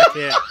 so I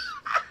can't.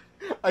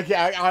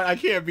 I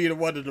can't be the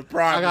one to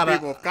deprive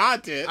people of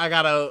content. I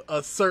gotta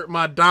assert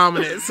my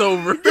dominance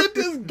over. Get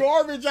this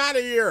garbage out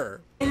of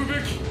here.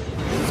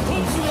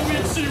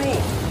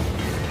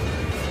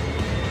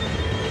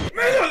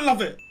 Man, I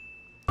love it.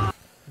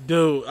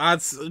 Dude,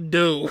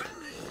 dude.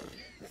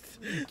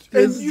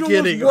 And you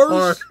know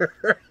what's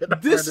worse? This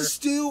harder. is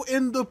still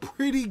in the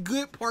pretty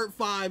good part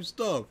 5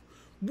 stuff.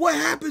 What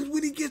happens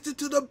when he gets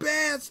into the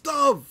bad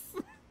stuff?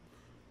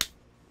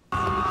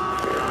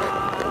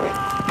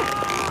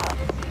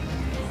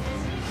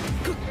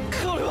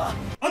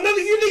 Another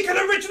unique and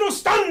original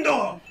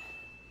standard.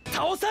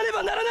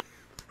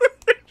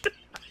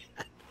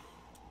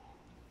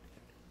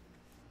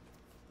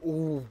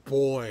 Oh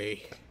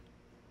boy.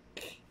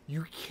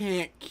 You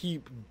can't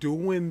keep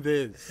doing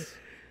this.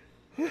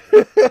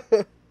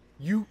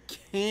 You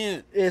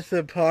can't. It's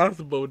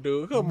impossible,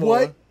 dude. Come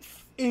What on.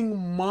 in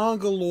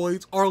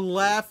Mongoloids are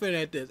laughing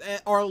at this,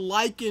 are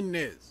liking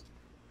this,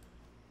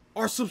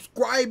 are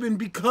subscribing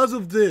because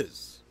of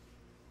this?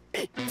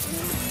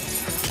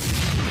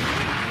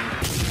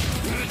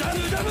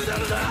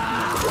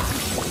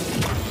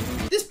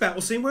 This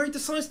battle scene where he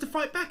decides to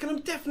fight back, and I'm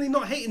definitely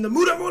not hating the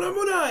Muda Muda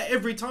Muda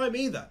every time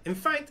either. In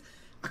fact,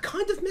 I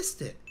kind of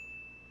missed it.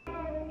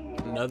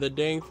 Another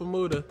ding for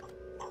Muda.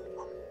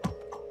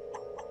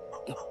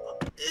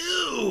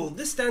 Ew,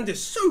 this stand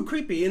is so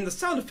creepy, and the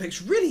sound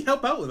effects really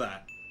help out with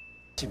that.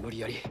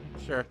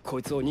 Sure. こ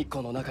いつを日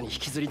光の中に引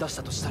きずり出し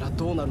たとしたら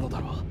どうなるのだ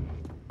ろう。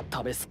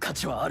試す価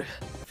値はある。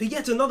 For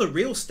yet another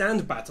real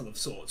stand battle of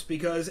sorts,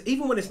 because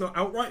even when it's not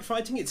outright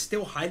fighting, it's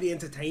still highly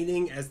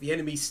entertaining as the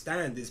enemy's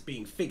stand is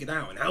being figured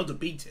out and how to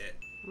beat it.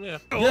 Yeah.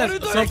 Yes,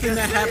 something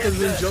that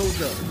happens in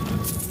JoJo.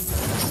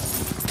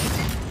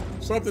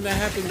 Something that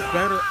happens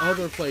better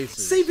other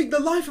places. Saving the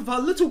life of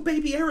our little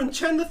baby Aaron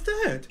Chan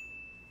III.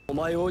 お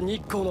前を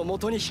日光の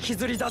元に引き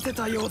ずり出せ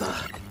たようだ。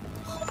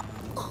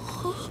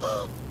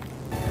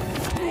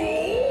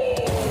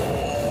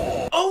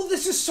Oh,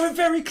 this is so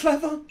very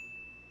clever.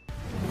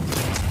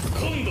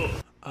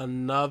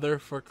 Another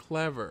for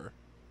clever.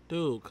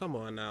 Dude, come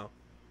on now.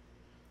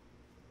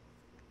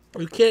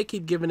 You can't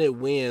keep giving it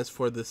wins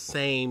for the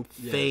same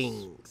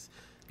things.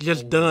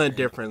 Just done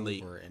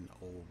differently. Over and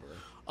over.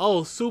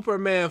 Oh,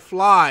 Superman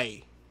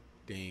fly.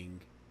 Ding.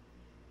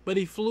 But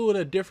he flew in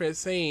a different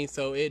scene,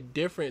 so it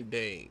different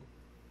ding.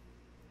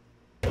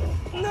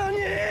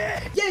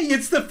 Yay,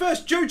 it's the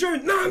first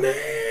JoJo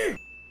Nani!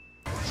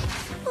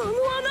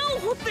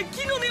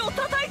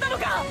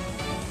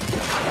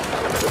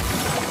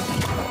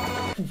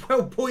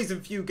 Well, boys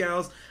and few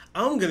gals,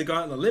 I'm gonna go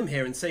out on a limb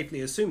here and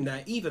safely assume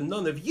that even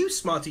none of you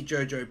smarty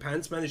JoJo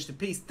pants managed to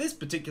piece this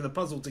particular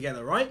puzzle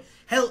together, right?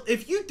 Hell,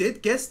 if you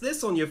did guess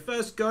this on your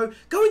first go,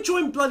 go and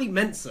join bloody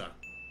Mensa.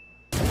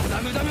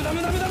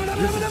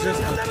 This is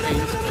just a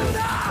taste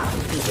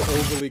of his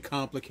overly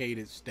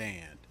complicated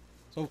stand.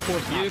 So of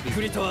course not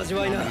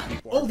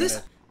people Oh,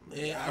 this...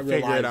 Yeah, I I figured it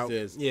realize out.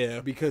 this. Yeah.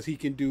 Because he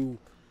can do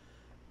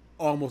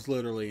almost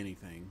literally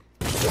anything.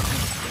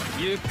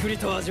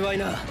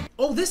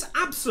 Oh, this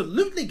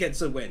absolutely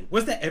gets a win.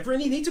 Was there ever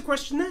any need to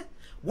question that?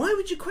 Why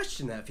would you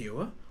question that,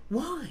 viewer?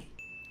 Why?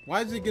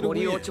 Why does it get a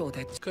win?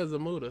 Because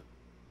of Muda.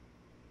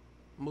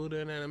 Muda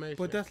and animation.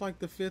 But that's like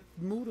the 5th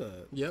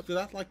Muda. Yep. So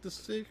that's like the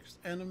 6th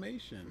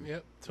animation.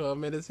 Yep, 12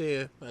 minutes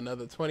here.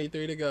 Another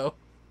 23 to go.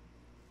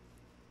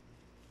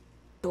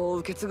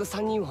 I'll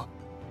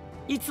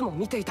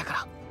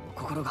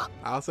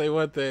say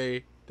one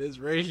thing. This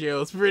ratio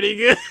is pretty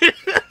good.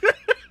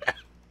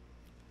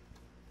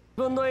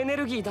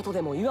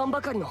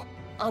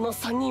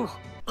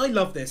 I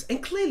love this,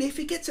 and clearly if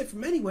he gets it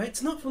from anywhere,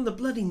 it's not from the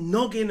bloody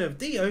noggin of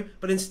Dio,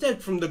 but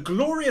instead from the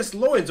glorious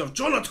loins of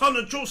Jonathan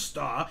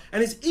Joestar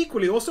and his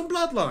equally awesome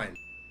bloodline.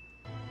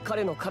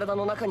 Another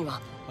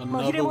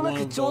one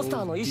of those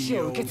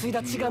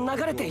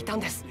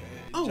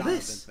Oh,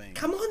 this.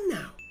 Come on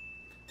now.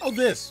 Oh,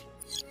 this.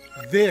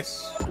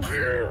 This.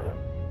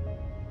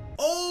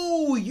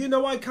 Oh, you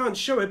know I can't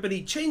show it, but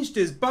he changed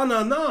his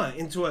banana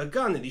into a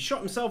gun and he shot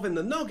himself in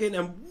the noggin,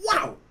 and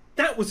wow,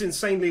 that was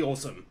insanely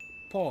awesome.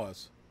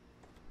 Pause.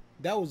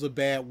 That was a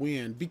bad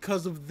win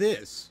because of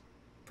this.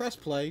 Press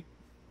play.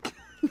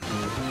 That's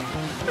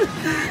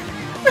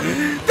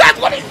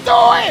what he's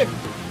doing!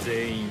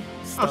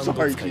 I'm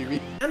sorry,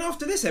 TV. And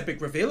after this epic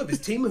reveal of his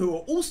team, who are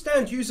all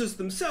stand users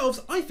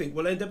themselves, I think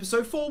we'll end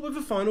episode 4 with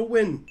a final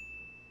win.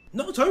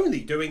 Not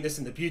only doing this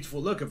in the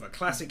beautiful look of a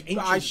classic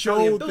ancient I Italian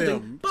showed building,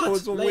 them, so but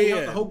it's a laying out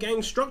win. the whole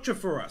gang structure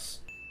for us.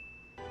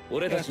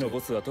 俺たちのボ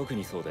スは特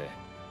にそうで、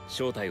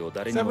正体を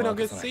誰に So も we 明 don't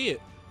か get さ to ない。 see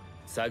it.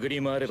 探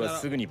り回れば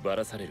すぐにバ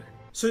ラされる。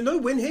 So no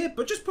win here,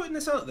 but just putting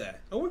this out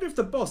there. I wonder if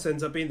the boss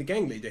ends up being the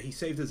gang leader he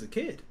saved as a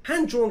kid.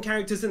 Hand-drawn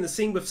characters in the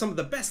scene with some of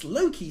the best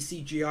low-key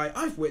CGI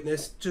I've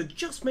witnessed to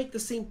just make the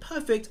scene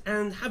perfect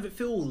and have it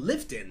feel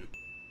lived in.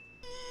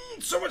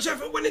 So much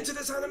effort went into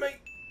this anime.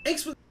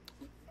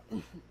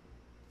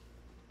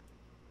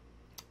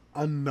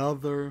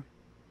 Another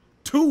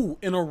 2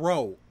 in a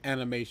row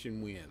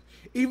animation win.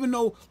 Even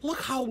though,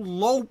 look how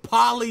low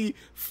poly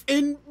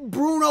in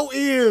Bruno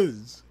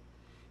is.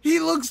 He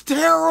looks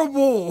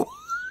terrible.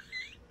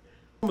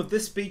 Of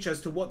this speech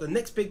as to what the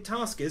next big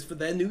task is for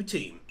their new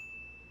team.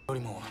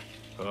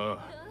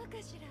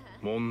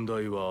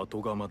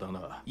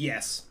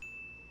 Yes.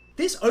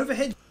 This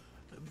overhead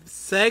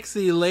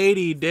Sexy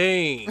Lady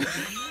Ding.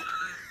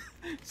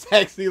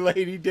 Sexy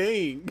Lady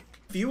Ding.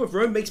 View of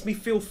Rome makes me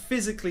feel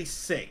physically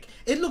sick.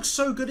 It looks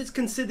so good it's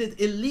considered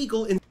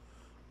illegal in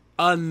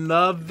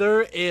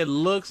Another, it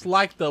looks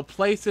like the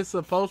place it's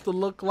supposed to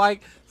look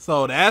like,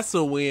 so that's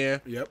a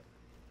win. Yep.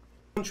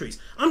 countries.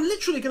 I'm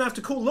literally going to have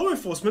to call law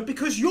enforcement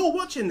because you're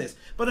watching this,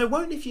 but I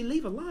won't if you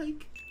leave a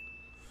like.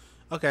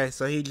 Okay,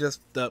 so he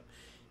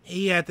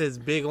had this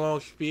big long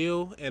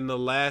spiel, and the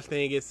last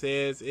thing it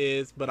says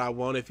is, but I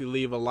won't if you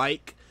leave a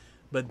like.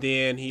 But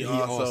then he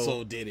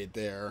also did it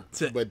there,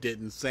 but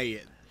didn't say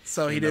it.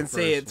 So he didn't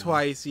say it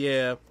twice,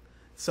 yeah.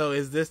 So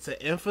is this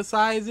to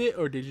emphasize it,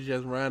 or did you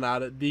just run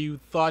out of... you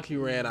thought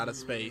you ran out of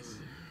space?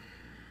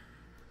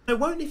 I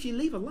won't if you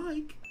leave a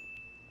like.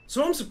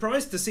 So I'm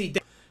surprised to see...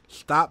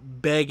 Stop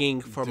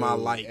begging for my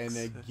likes. And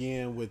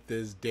again with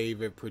this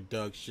David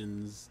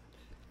Productions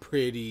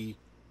pretty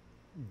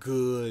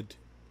good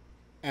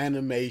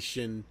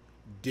animation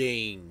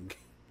ding.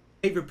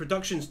 David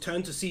Productions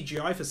turn to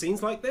CGI for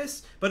scenes like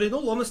this, but in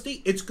all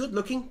honesty, it's good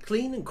looking,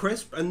 clean and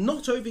crisp, and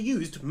not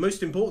overused,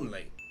 most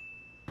importantly.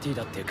 New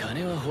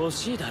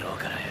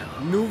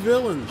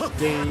villains,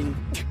 ding.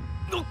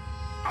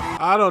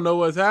 I don't know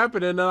what's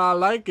happening and I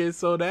like it,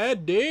 so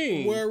that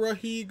ding. Where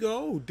he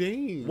go,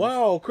 ding.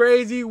 Wow,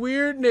 crazy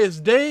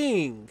weirdness,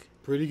 ding.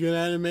 Pretty good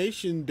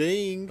animation,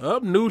 ding.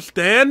 Up new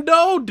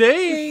stando,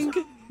 ding.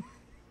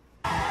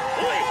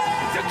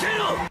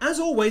 As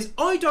always,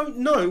 I don't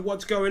know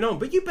what's going on,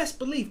 but you best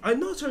believe I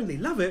not only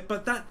love it,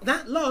 but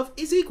that love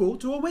is equal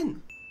to a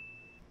win.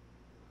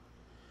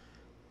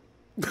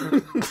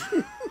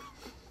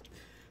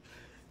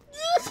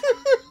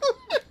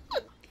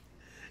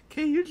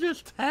 Can you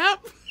just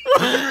tap?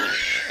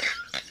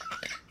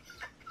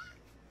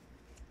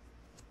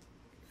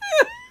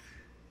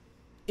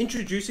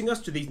 Introducing us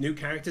to these new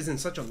characters in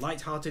such a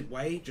light-hearted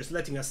way, just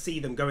letting us see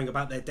them going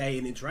about their day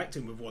and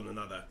interacting with one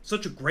another.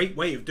 Such a great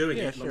way of doing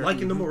it. Sure. I'm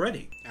liking them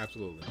already.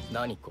 Absolutely.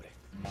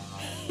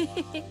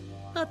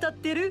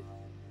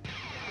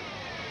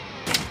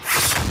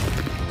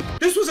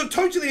 This was a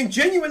totally and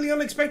genuinely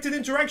unexpected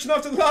interaction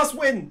after the last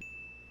win.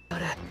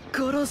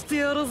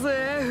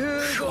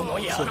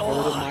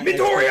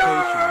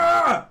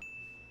 Midoriya!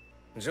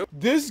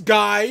 This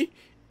guy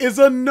is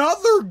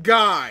another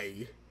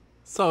guy.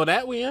 So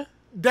that win?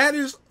 That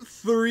is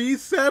 3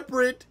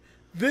 separate.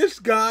 This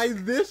guy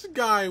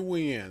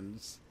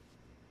wins.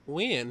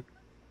 Win.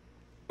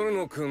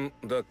 Ayazawa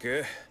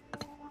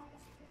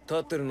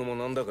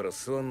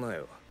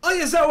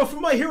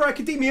from My Hero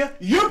Academia,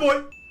 your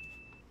boy!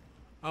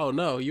 Oh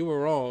no, you were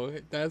wrong.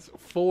 That's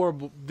for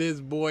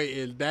this boy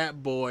is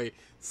that boy,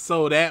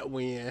 so that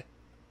win.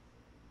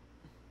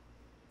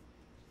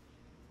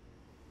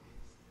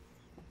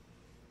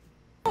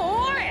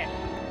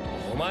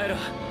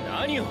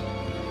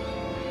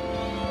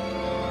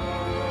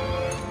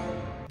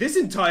 This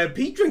entire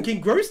pee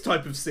drinking gross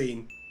type of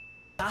scene.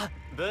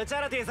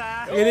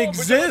 It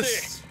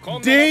exists.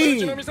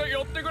 Ding.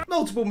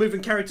 Multiple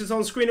moving characters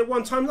on screen at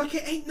one time like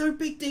it ain't no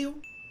big deal.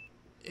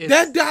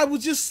 That guy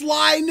was just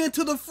sliding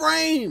into the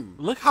frame.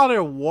 Look how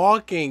they're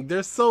walking.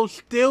 They're so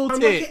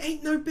stilted. Like it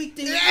ain't no big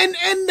deal. And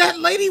that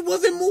lady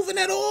wasn't moving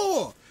at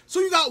all. So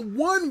you got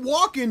one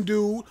walking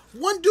dude,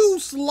 one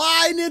dude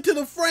sliding into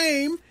the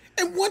frame,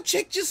 and one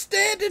chick just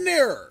standing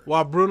there.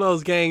 While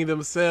Bruno's gang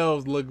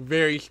themselves look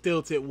very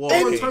stilted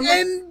walking.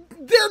 And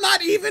they're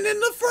not even in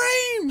the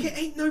frame. It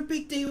ain't no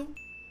big deal.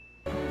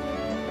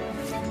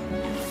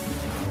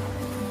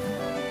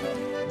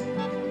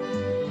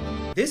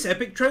 This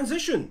epic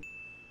transition.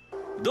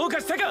 I've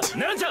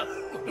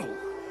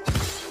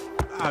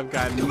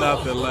got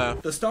nothing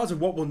left. The start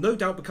of what will no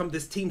doubt become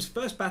this team's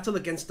first battle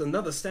against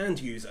another stand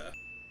user.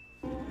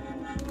 We're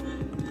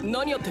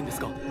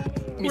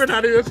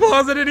not even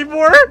pausing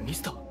anymore.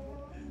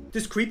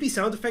 This creepy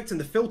sound effect and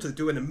the filter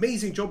do an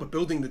amazing job of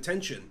building the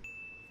tension.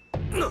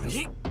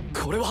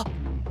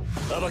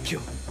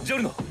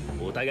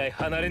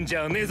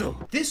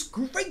 This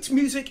great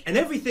music and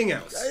everything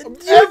else.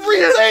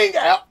 Everything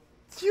else.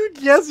 You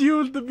just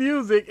used the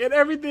music, and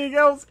everything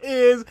else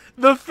is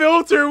the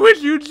filter which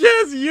you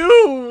just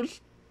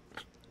used.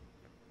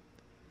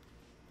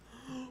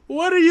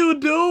 What are you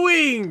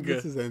doing?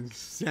 This is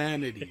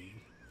insanity.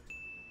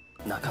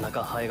 Man,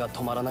 JoJo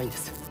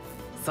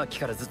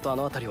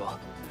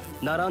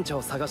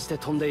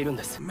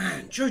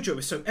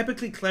is so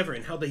epically clever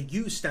in how they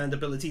use stand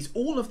abilities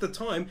all of the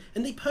time,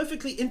 and they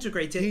perfectly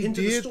integrate it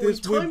into the story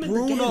time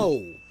and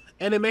again.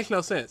 And it makes no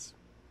sense.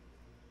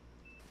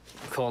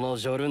 I'm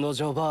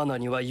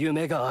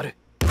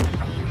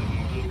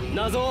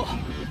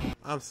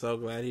so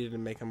glad he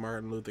didn't make a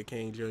Martin Luther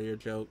King Jr.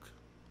 joke.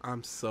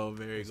 I'm so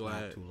very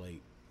glad. Not too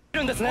late.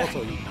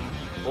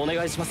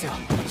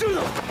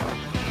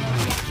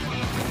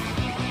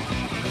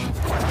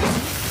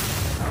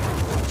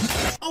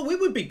 Oh, it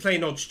would be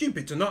plain old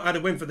stupid to not add a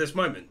win for this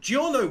moment.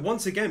 Giorno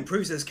once again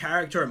proves his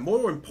character and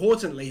more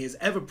importantly his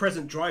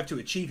ever-present drive to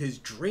achieve his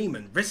dream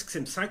and risks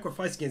him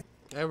sacrificing his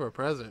Ever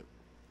present.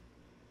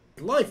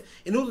 life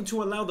in order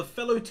to allow the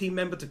fellow team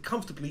member to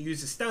comfortably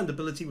use his stand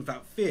ability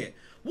without fear.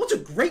 What a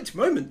great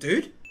moment,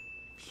 dude!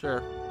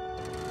 Sure.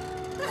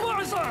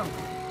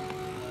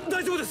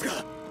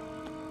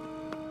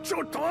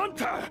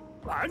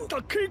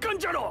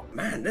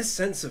 Man, this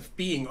sense of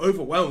being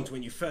overwhelmed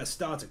when you first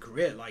start a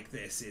career like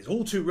this is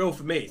all too real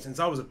for me, since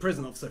I was a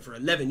prison officer for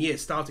 11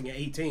 years starting at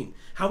 18.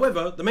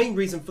 However, the main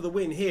reason for the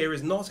win here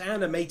is not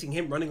animating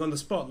him running on the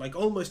spot like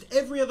almost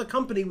every other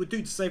company would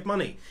do to save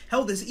money.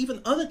 Hell, there's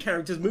even other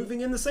characters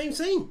moving in the same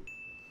scene.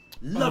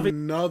 Love it.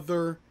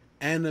 Another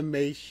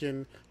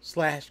animation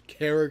 /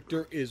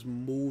 character is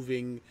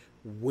moving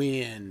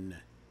when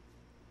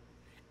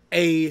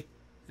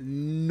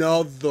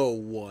another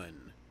one.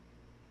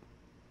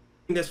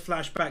 This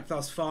flashback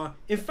thus far.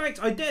 In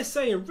fact, I dare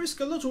say and risk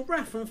a little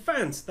wrath from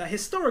fans that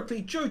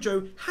historically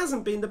JoJo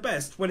hasn't been the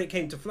best when it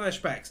came to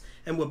flashbacks,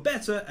 and were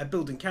better at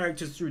building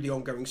characters through the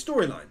ongoing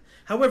storyline.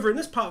 However, in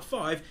this part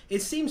 5,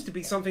 it seems to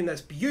be something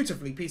that's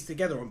beautifully pieced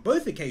together on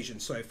both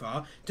occasions so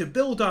far to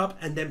build up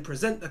and then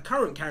present the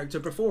current character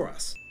before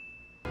us.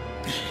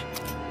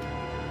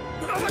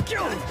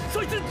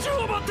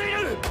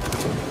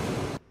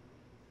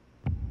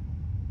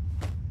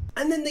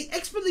 And then they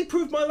expertly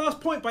proved my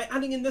last point by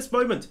adding in this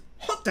moment.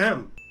 Hot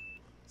damn!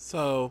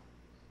 So,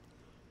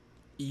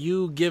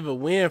 you give a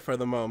win for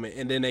the moment,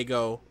 and then they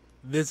go,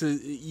 this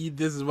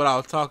is what I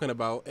was talking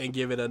about, and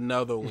give it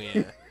another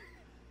win.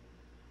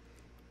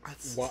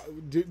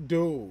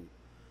 Dude.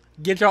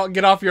 Get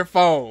off your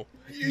phone.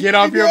 Get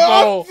off your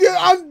phone.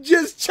 I'm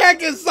just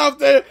checking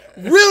something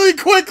really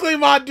quickly,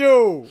 my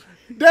dude.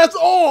 That's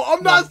all.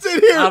 I'm not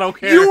sitting here. I don't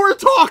care. You were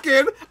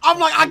talking. I'm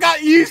like, I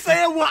got you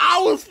saying what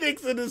I was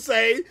fixing to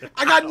say.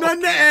 I got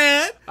nothing to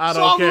add.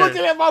 I'm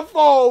looking at my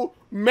phone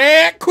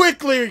mad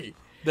quickly.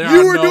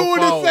 You were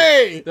doing the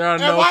same. There are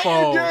no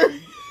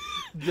phones.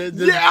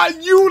 Yeah,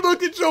 you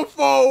look at your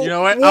phone. You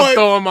know what? I'm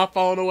throwing my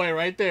phone away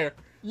right there.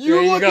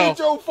 You look at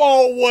your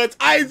phone once.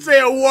 I ain't say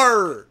a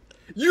word.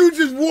 You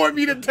just want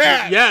me to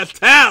tap. Yes,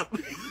 tap.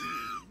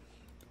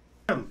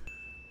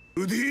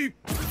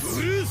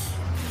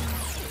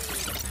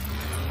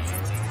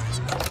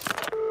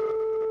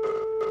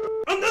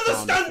 Another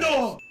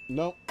stand-off!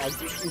 No, it's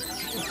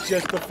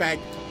just the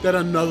fact that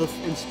another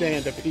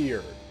stand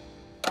appeared.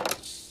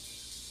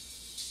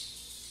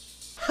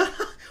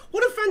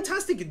 What a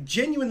fantastic and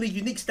genuinely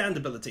unique stand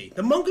ability.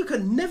 The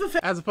mangaka never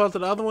failed. As opposed to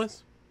the other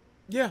ones?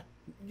 Yeah,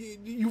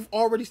 you've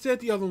already said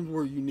the other ones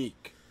were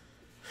unique.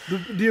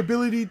 The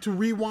ability to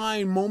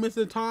rewind moments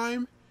in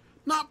time,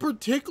 not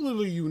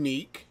particularly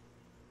unique.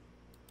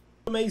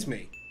 Amaze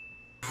me.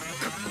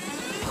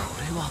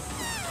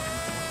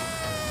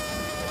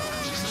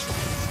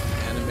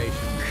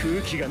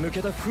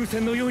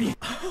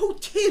 Oh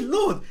dear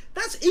lord,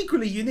 that's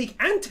equally unique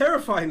and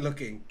terrifying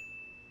looking.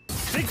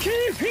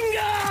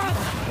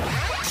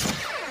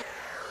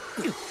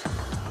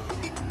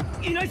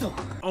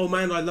 Oh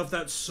man, I love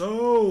that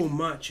so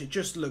much. It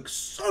just looks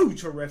so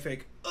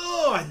terrific.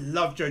 Oh, I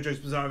love JoJo's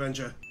Bizarre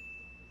Adventure.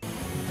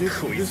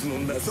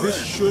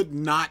 This should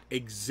not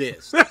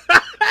exist.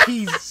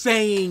 He's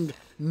saying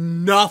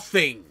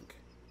nothing.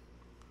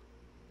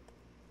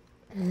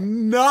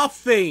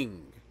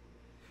 Nothing.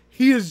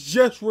 He is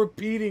just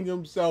repeating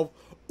himself.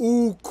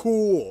 Ooh,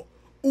 cool.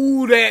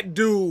 Ooh, that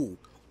dude.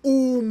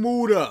 Ooh,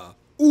 Muda.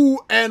 Ooh,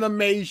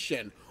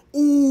 animation.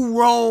 Ooh,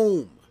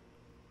 Rome.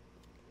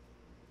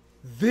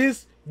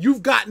 This,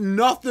 you've got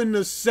nothing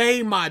to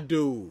say, my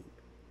dude.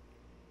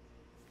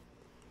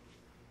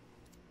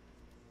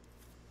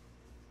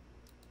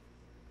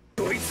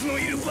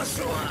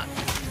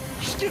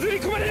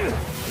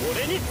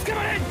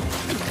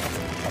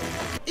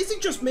 Is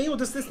it just me, or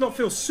does this not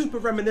feel super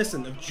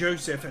reminiscent of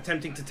Joseph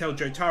attempting to tell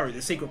Jotaro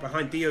the secret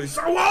behind Dio's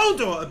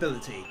Sawaldo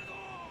ability?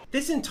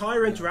 This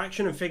entire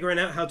interaction and figuring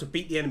out how to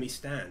beat the enemy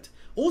stand.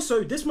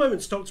 Also, this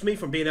moment stopped me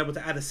from being able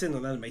to add a sin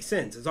on Anime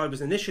Sins, as I was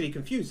initially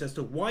confused as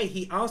to why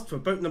he asked for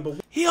boat number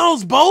 1. He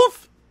owns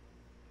both?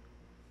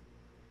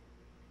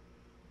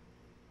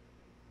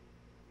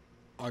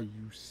 Are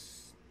you...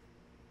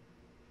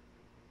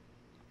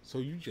 So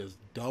you just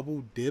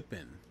double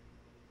dipping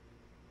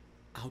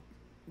out?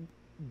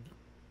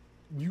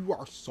 You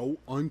are so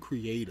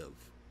uncreative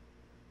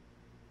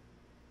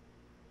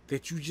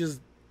that you just...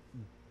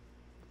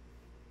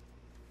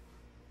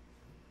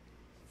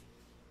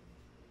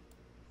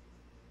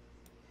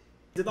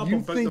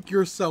 You think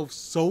yourself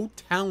so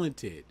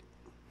talented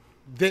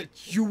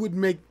that you would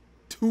make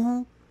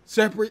 2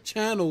 separate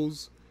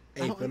channels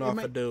aping off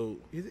a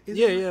dude.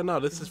 Yeah, no,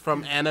 this is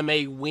from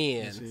Anime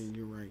Wins.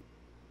 You're right.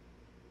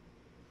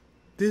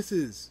 This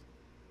is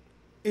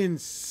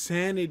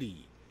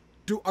insanity.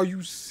 Dude, are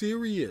you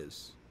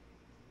serious?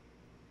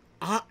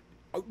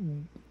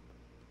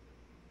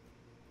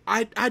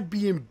 I'd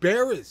be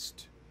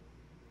embarrassed.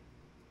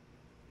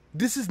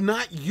 This is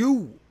not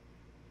you.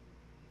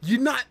 You're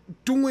not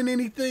doing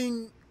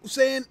anything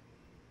saying,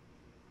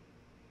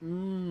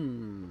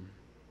 No,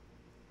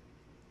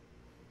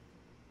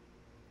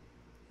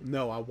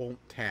 I won't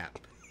tap.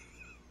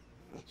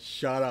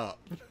 Shut up.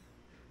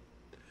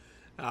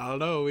 I don't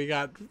know. We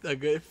got a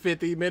good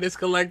 50 minutes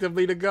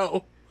collectively to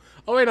go.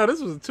 Oh, wait, no,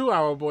 this was a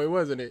 2-hour boy,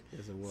 wasn't it?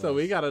 Yes, it was. So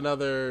we got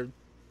another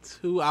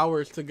 2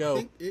 hours to go. I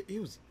think it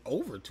was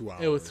over 2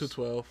 hours. It was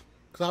 2:12.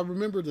 Because I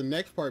remember the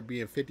next part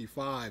being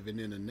 55, and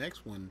then the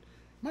next one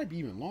might be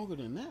even longer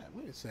than that.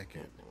 Wait a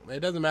second.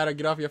 It doesn't matter.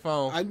 Get off your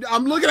phone.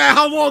 I'm looking at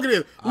how long it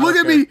is. Look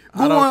at care. me I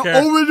going don't care.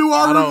 over to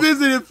I our don't-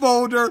 revisited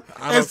folder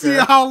and seeing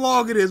care. how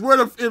long it is. Where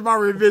is my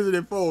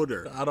revisited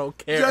folder? I don't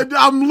care.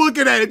 I'm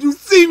looking at it. You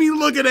see me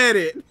looking at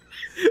it.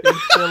 You're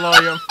still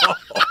on your phone.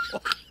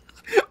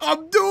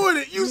 I'm doing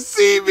it. You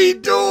see me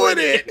doing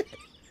it.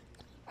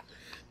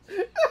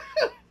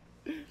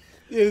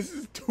 This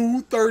is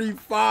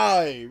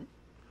 2:35.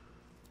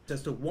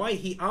 As to why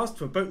he asked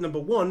for boat number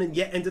 1 and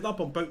yet ended up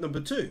on boat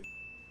number 2.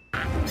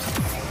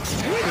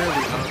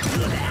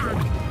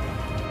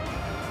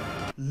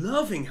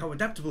 Loving how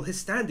adaptable his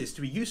stand is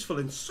to be useful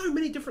in so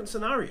many different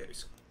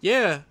scenarios.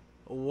 Yeah.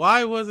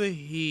 Why wasn't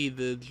he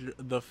the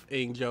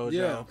in JoJo?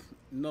 Yeah.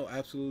 No,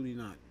 absolutely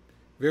not.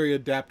 Very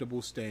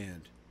adaptable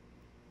stand.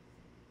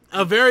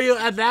 A very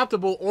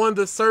adaptable on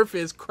the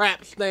surface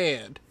crap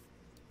stand.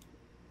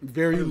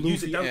 Very He'll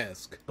use it down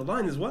Luffy-esque. the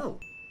line as well.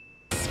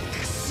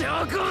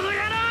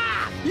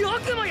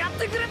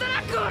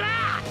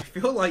 I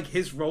feel like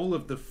his role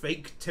of the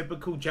fake,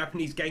 typical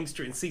Japanese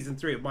gangster in Season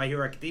 3 of My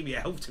Hero Academia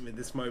helped him in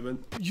this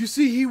moment. You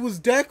see, he was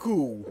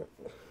Deku.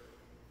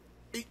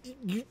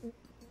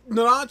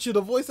 Narancia,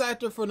 the voice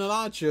actor for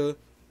Narancia,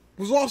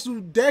 was also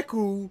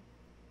Deku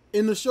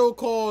in the show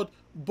called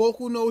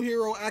Boku no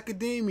Hero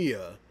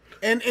Academia.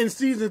 And in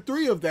Season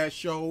 3 of that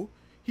show,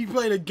 he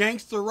played a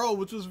gangster role,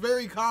 which was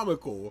very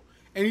comical.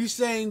 And he's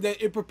saying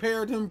that it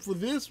prepared him for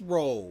this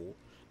role.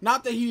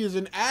 Not that he is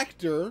an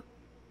actor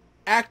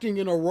acting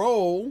in a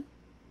role,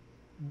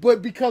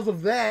 but because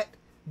of that,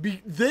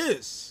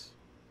 this.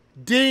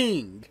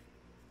 Ding.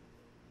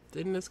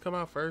 Didn't this come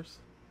out first?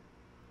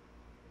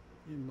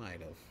 It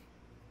might have.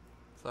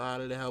 So how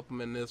did it help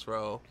him in this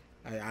role?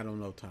 I don't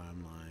know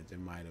timelines. It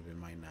might have. It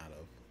might not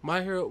have.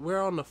 My Hero.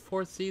 We're on the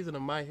 4th season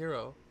of My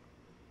Hero.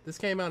 This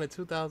came out in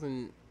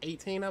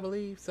 2018, I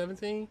believe,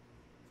 17.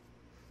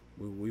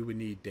 We would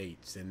need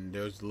dates, and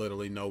there's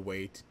literally no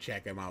way to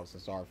check them out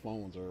since our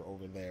phones are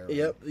over there.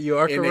 Yep, you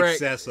are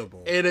correct.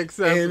 Inaccessible.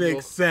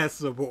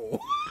 Inaccessible.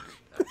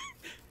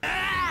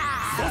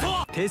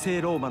 帝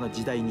政ローマの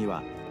時代に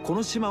はこ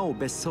の島を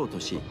別荘と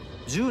し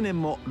10年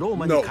もロー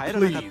マに帰ら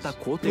なかった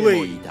皇帝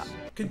もいた。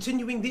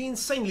 Continuing the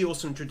insanely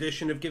awesome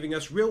tradition of giving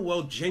us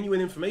real-world, genuine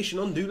information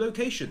on new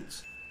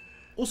locations.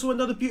 Also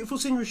another beautiful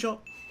scenery shot.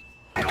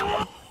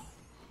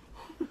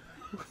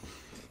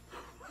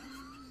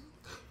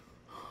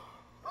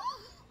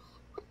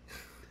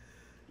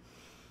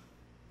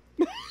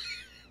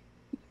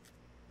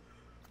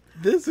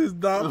 This is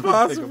not Take a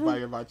possible.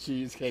 bite of my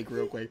cheesecake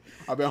real quick.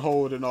 I've been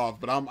holding off,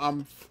 but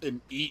I'm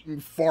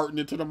eating, farting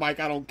into the mic.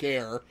 I don't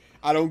care.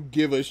 I don't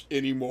give a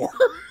anymore.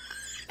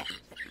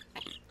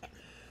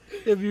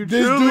 If you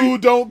This truly,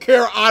 dude don't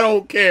care. I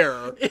don't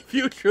care. if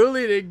you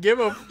truly didn't give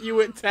a, you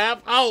would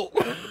tap out.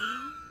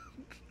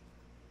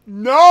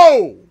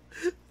 No.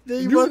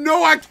 Then You must-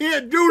 know I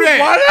can't do that.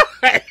 Why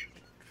not?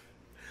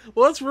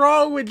 What's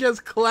wrong with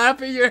just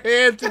clapping your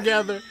hands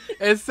together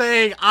and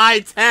saying "I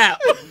tap"?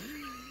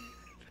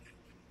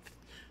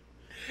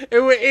 It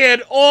would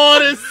end all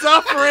this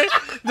suffering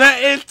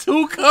that is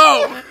to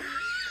come.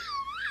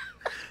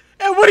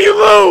 And what do you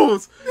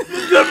lose?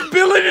 The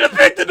ability to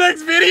pick the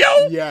next video?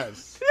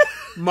 Yes.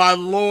 My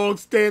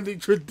long-standing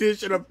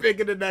tradition of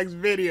picking the next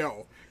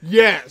video.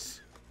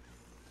 Yes.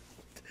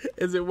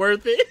 Is it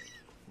worth it?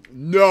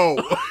 No.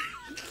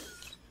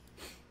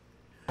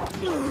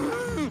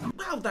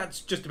 Well,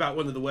 that's just about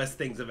one of the worst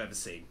things I've ever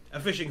seen. A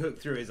fishing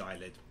hook through his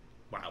eyelid.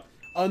 Wow.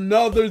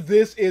 Another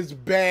this is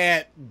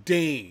bad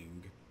ding.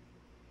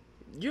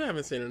 You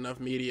haven't seen enough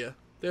media.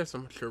 There's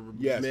some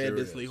Yes, there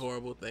tremendously is.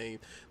 horrible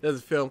things. There's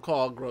a film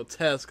called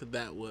Grotesque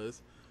that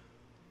was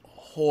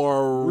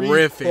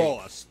horrific.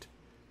 Recrossed.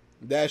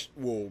 That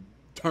will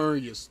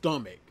turn your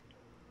stomach.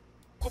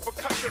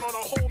 Percussion on a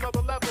whole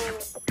nother level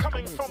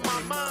coming from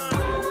my mind.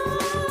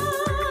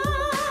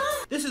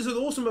 This is an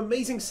awesome,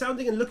 amazing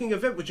sounding and looking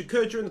event which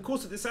occurred during the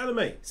course of this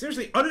anime.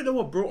 Seriously, I don't know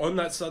what brought on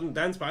that sudden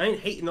dance, but I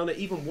ain't hating on it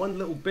even one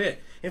little bit.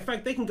 In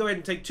fact, they can go ahead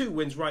and take 2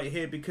 wins right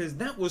here because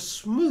that was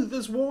smooth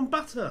as warm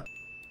butter.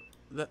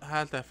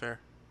 How's that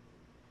fair?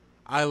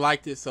 I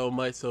liked it so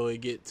much, so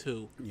it get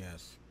 2.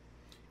 Yes.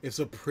 It's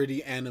a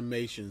pretty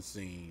animation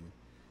scene.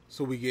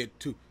 So we get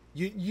 2.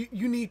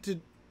 You need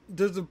to...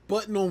 There's a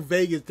button on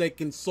Vegas that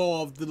can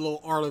solve the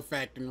little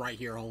artifacting right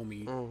here,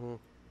 homie. Mm-hmm.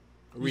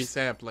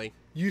 Resampling.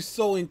 You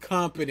so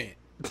incompetent.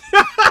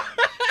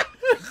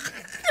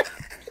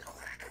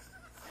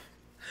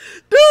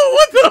 Dude,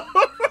 what the?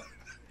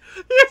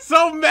 You're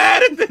so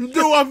mad at this. Dude,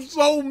 I'm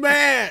so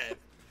mad.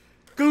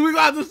 Because we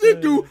got to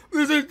sit through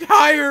this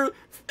entire...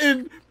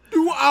 in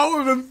 2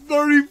 hours and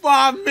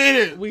 35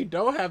 minutes. We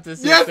don't have to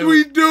sit Yes, through-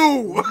 we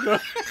do.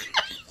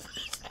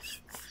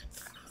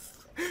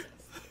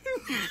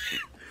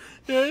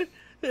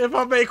 If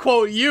I may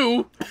quote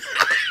you,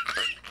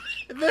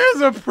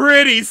 There's a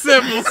pretty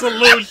simple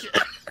solution.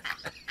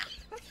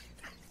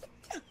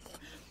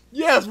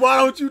 Yes, why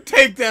don't you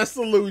take that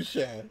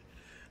solution?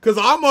 Because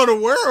I'm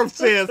unaware of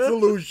said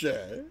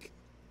solution.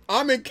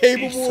 I'm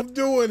incapable of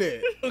doing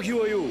it. 時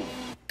はよ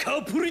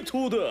カプリ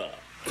島だ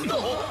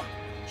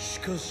し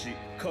かし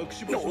隠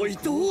し場所おい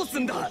どうす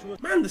んだ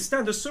Man, the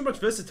stand has so much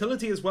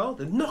versatility as well.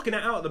 They're knocking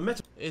it out of the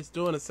meta. It's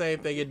doing the same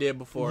thing it did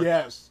before.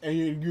 Yes, and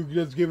you're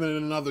just giving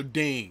it another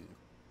ding.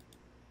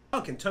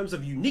 In terms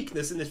of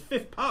uniqueness in this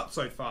 5th part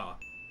so far.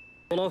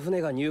 この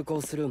船が入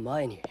港する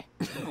前に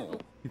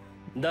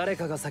誰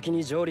かが先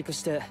に上陸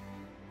して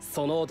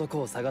その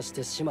男を探し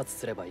て始末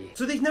すればいい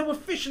So they've now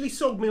officially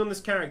sold me on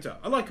this character.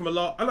 I like him a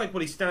lot. I like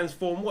what he stands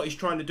for and what he's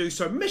trying to do.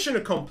 So mission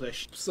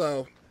accomplished.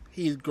 So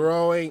he's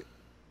growing.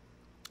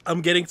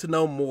 I'm getting to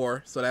know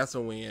more, so that's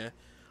a win.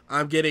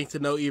 I'm getting to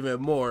know even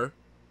more,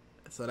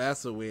 so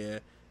that's a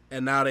win.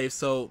 And now they've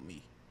sold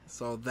me,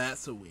 so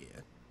that's a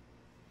win.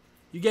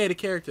 You gave the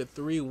character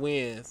 3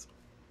 wins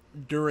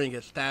during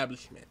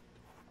establishment.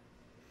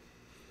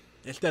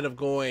 Instead of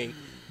going,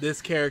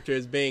 this character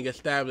is being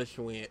established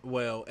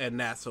well, and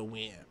that's a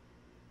win.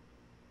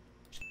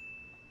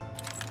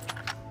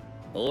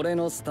 俺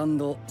のスタン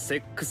ドセ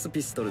ックス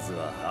ピストルズ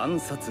は暗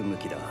殺向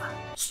きだ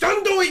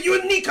Stando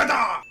unica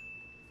da!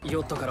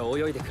 ヨットから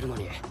泳いでくるの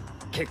に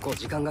結構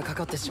時間がか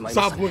かってしまい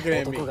ました、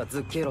ね、男がズ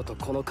ッケーロと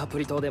このカプ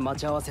リ島で待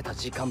ち合わせた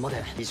時間まで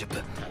20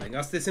分 Telling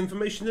us this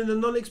information in a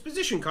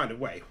non-exposition kind of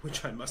way,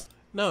 which I must...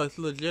 No, it's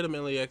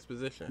legitimately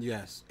exposition.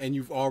 Yes, and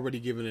you've already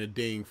given it a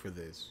ding for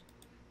this.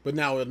 But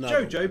now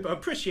another JoJo, but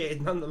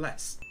appreciated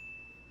nonetheless.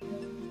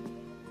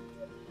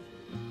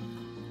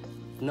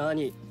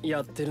 何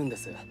やってるんで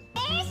す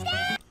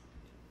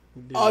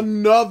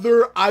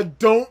Another I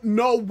don't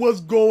know what's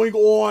going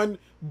on,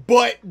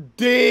 but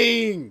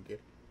ding!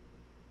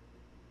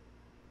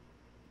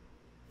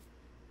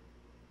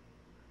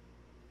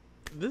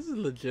 This is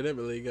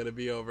legitimately going to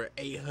be over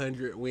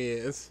 800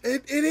 wins.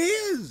 It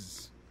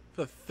is!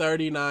 For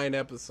 39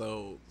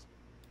 episodes.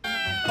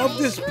 Of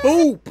this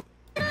poop!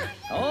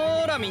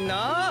 ほらみん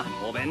な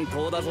お弁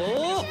当だぞ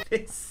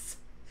This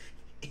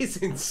is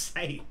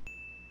insane.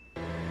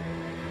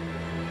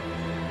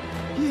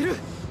 いる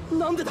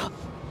なんでだ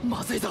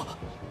まずいぞ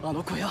あ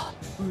の小屋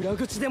裏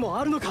口でも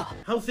あるのか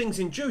How things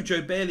in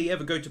JoJo barely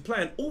ever go to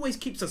plan always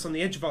keeps us on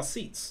the edge of our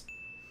seats.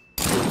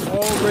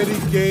 Already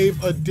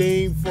gave a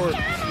ding for...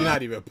 You're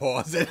not even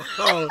pausing.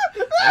 Oh,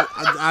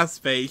 I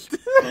spaced.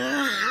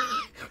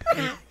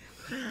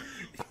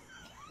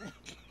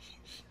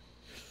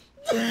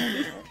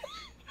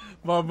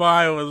 My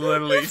mind was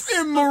literally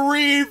in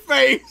marine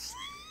face.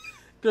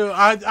 Dude,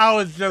 I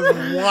was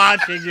just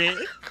watching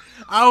it.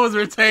 I was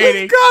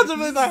retaining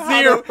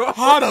zero.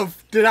 How the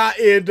did I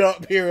end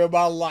up here in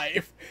my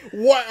life?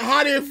 What?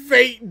 How did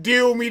fate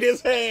deal me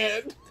this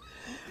hand?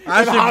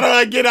 How do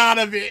I get out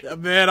of it?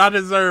 Man, I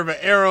deserve an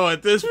arrow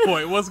at this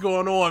point. What's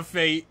going on,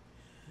 Fate?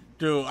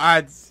 Dude,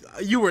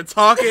 you were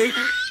talking,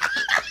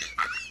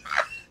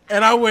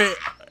 and I went,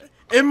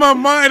 in my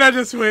mind, I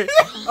just went,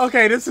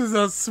 okay, this is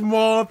a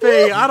small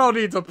thing. I don't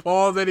need to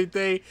pause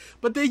anything.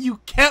 But then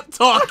you kept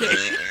talking.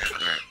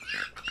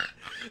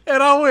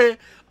 And I went,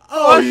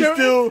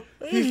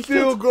 he's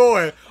still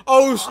going.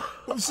 Oh,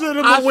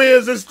 Cinema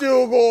Wins is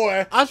still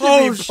going. I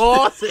should be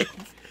pausing.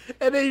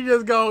 And then you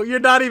just go, you're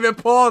not even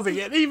pausing.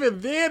 And even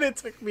then, it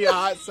took me a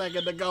hot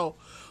second to go,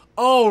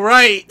 oh,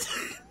 right.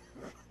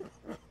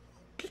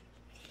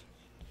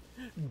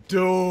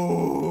 Dude.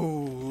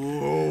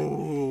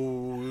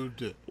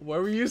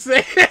 What were you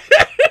saying?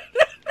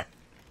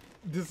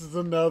 This is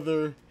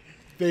another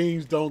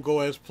things don't go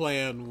as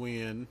planned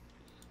win.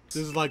 This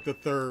is like the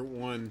 3rd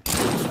one.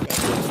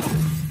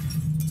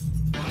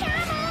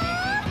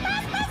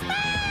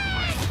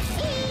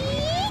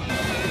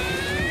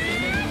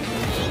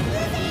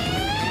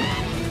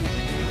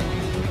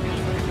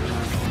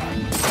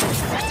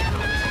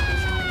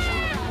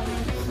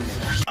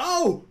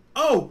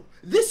 Oh,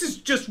 this is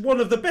just one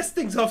of the best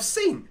things I've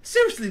seen.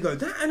 Seriously though,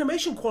 that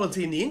animation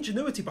quality and the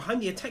ingenuity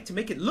behind the attack to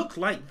make it look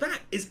like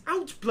that is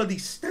out bloody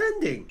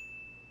standing.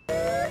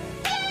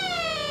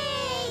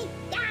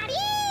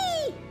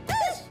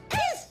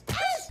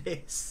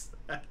 This.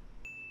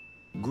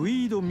 グ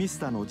イード・ミス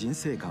ターの人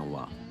生観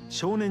は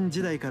少年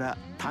時代から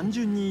単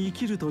純に生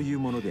きるという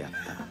ものであっ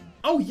た。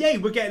 Oh yay,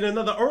 we're getting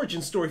another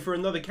origin story for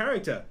another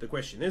character. The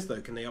question is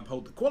though, can they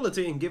uphold the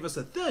quality and give us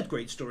a 3rd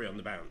great story on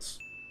the bounce?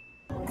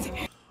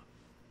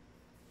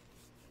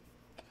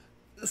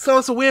 So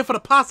it's a win for the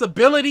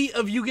possibility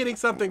of you getting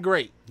something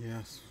great.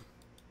 Yes.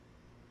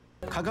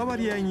 関わ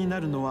り合いにな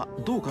るのは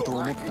どうかと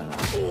思ったが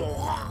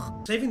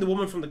Saving the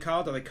woman from the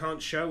car that they can't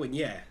show, and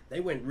yeah,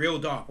 they went real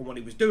dark on what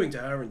he was doing to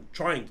her and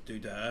trying to do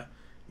to her.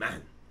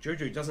 Man,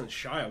 JoJo doesn't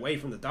shy away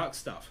from the dark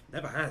stuff.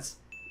 Never has.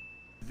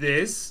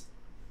 This,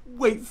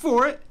 wait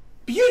for it,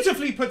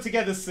 beautifully put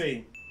together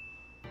scene.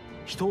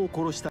 人を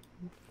殺した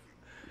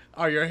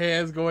Are your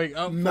hands going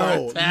up?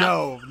 No, for a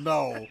tap?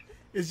 no.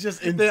 It's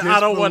just in Then I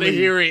don't want to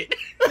hear it.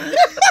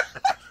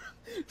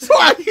 So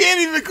I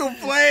can't even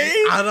complain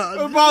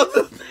about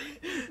the...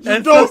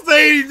 Just don't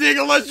say anything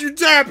unless you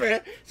tap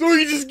it, so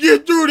we can just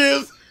get through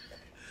this.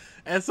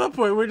 At some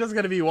point, we're just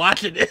gonna be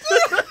watching it.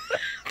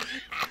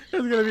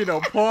 There's gonna be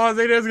no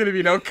pausing. There's gonna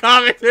be no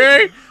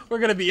commentary. We're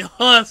gonna be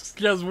husks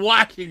just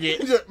watching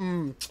it.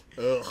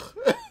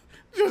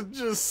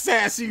 Just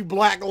sassy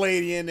black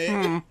lady in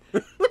there.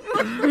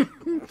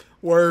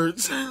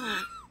 Words.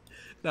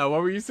 Now,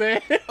 what were you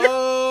saying?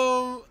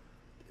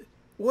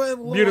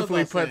 What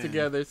Beautifully was I put saying?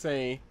 together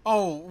saying.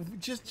 Oh,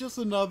 just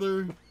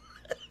another.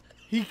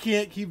 He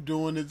can't keep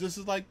doing this. This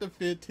is like the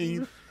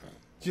 15th.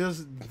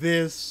 Just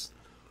this.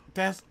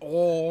 That's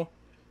all.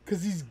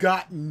 Because he's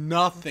got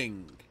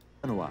nothing.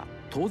 のは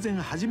当然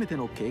初めて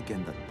の経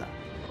験だった。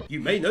 You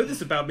may know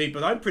this about me,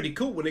 but I'm pretty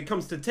cool when it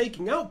comes to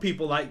taking out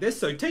people like this,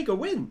 so take a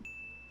win.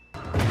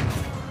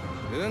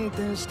 運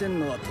転してん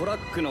のはトラ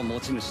ックの持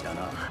ち主だ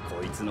な。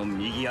こいつの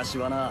右足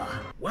はな。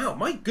 Wow,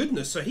 my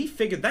goodness, so he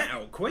figured that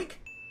out quick.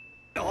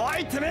 お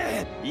いて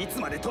めえ、いつ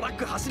までトラッ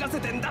ク走らせ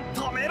てんだ。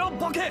止めろ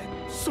ボケ。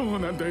そう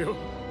なんだよ。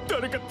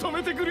誰か止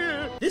めてくれ。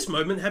 This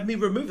moment had me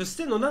remove a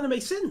stint on Anime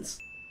Sins.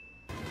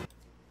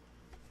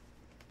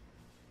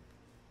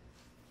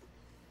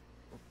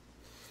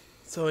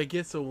 So it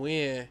gets a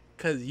win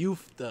because you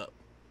f'd up.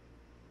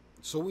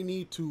 So we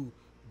need to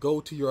go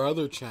to your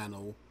other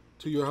channel,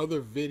 to your other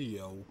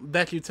video.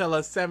 That you tell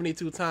us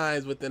 72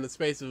 times within the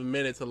space of a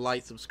minute to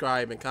like,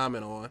 subscribe, and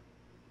comment on.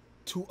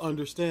 To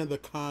understand the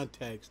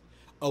context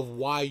of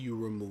why you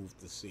removed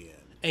the sin.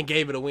 And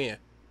gave it a win.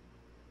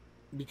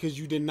 Because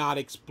you did not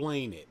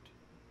explain it.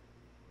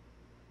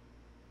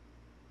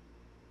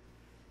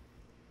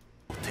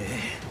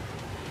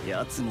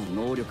 Yet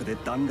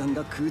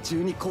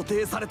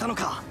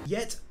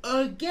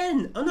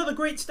again, another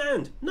great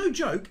stand. No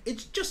joke,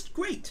 it's just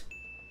great.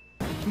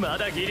 ま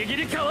だギリギ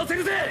リかわせ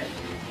るぜ。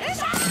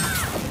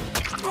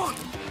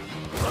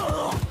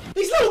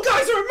 These little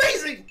guys are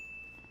amazing!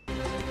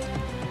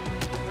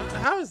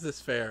 How is this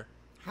fair?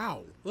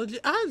 How?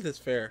 Legit, how is this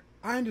fair?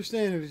 I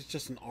understand that it's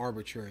just an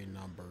arbitrary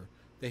number,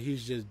 that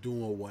he's just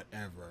doing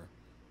whatever.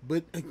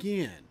 But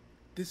again,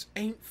 this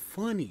ain't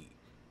funny.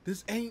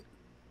 This ain't...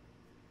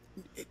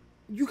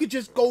 You could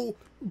just go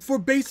for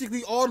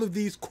basically all of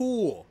these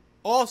cool,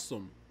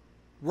 awesome,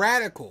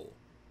 radical,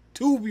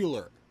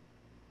 tubular.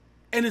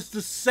 And it's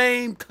the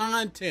same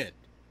content.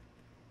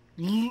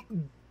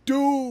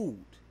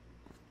 Dude,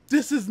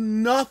 this is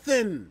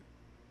nothing.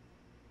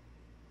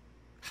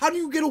 How do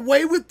you get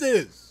away with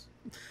this?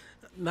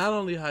 Not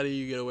only how do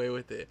you get away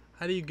with it,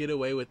 how do you get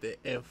away with it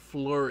and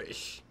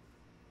flourish?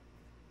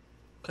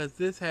 Because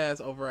this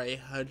has over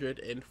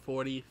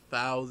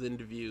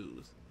 140,000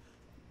 views.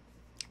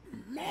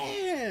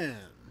 Man.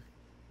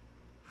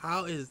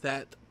 How is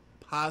that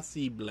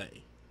possible?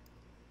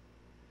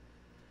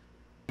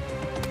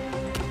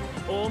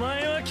 お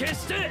前は決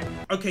して。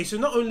 Okay, so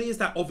not only is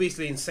that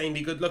obviously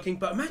insanely good looking,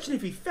 but imagine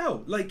if he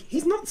fell. Like,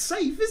 he's not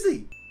safe, is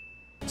he?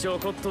 ちょ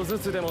こっとず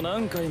つでも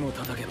何回も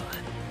叩けば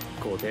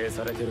固定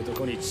されてると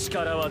こに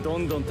力はど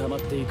んどん溜ま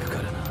っていく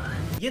からな。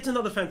 Yet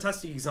another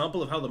fantastic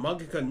example of how the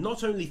mangaka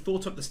not only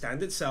thought up the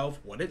stand itself,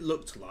 what it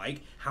looked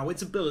like, how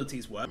its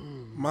abilities were.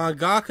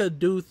 Mangaka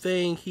do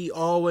thing he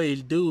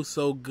always do,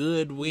 so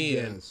good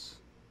win. Yes.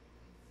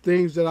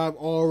 Things that I've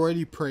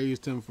already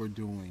praised him for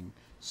doing.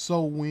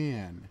 So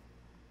win.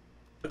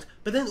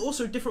 But then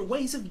also different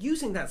ways of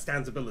using that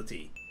stand's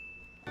ability.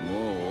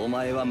 もうお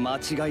前は間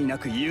違いな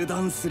く油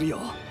断するよ。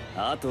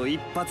あと一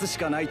発し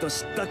かないと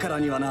知ったから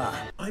にはな。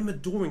 I'm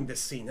adoring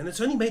this scene, and it's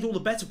only made all the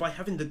better by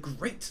having the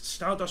great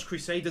Stardust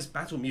Crusaders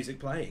battle music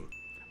playing.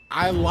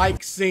 I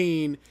like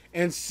Scene,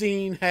 and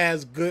Scene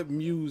has good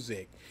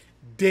music.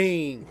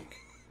 Ding.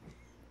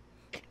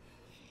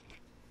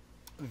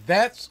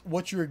 That's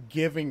what you're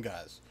giving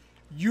us.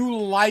 You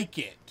like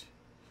it,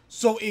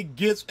 so it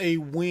gets a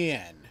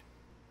win.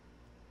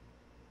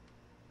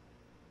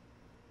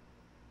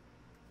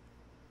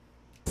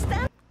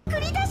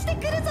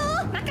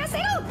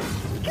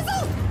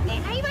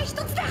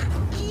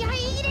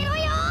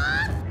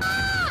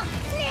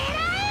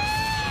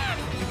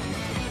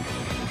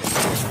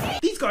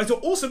 These guys are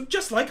awesome,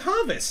 just like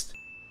Harvest.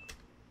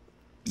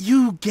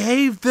 You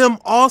gave them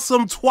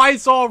awesome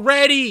twice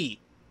already.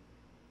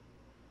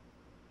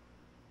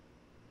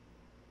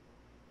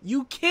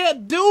 You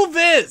can't do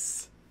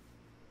this.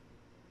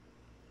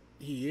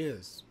 He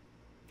is.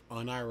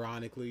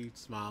 Unironically,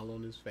 smile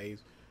on his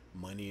face,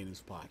 money in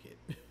his pocket.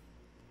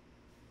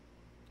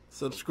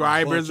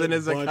 Subscribers in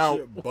his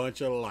account.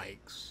 Bunch of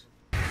likes.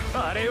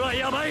 あれは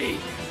やばい。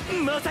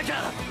まさ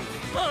か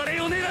あ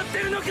れを狙って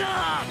るの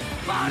か。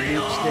あれ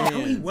を。 How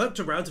he worked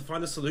around to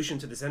find a solution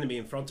to this enemy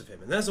in front of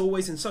him, and as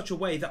always in such a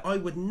way that I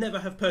would never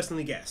have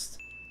personally guessed.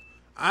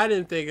 I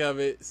didn't think of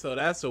it, so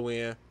that's a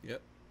win.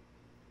 Yep.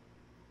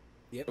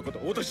 こと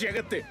落としや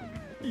がって。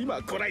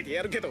今こらえて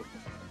やるけど、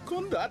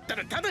今度会った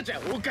らただじゃ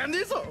おかね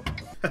えぞ。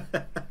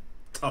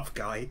 Tough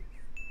guy.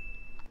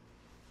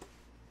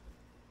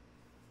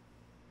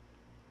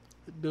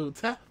 Dude,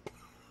 tap.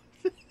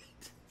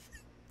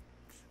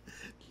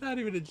 Not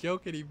even a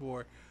joke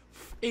anymore.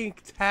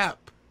 Ink tap.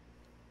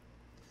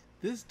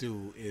 This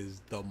dude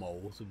is the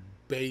most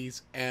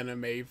base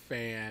anime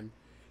fan.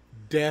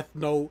 Death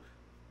Note,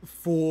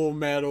 Full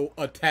Metal,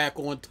 Attack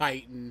on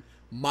Titan,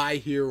 My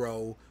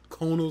Hero,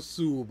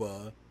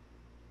 Konosuba.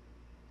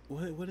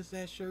 What is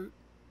that shirt?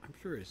 I'm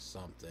sure it's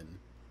something.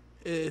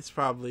 It's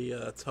probably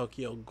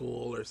Tokyo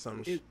Ghoul or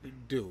some shit.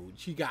 Dude,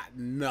 she got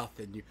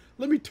nothing.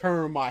 Let me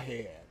turn my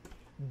head.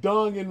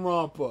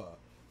 Danganronpa,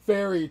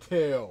 Fairy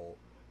Tail,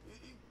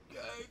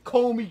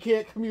 Comey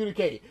Can't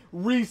Communicate,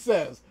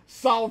 Recess,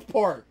 South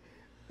Park,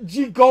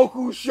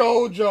 Jigoku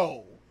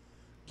Shoujo.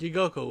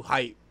 Jigoku,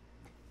 hype.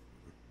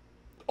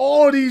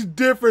 All these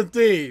different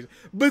things.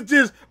 But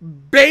this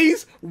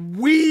base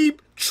weeb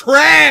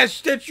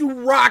trash that you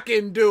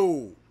rockin',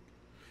 dude.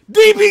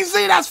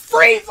 DBZ, that's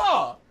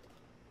Frieza!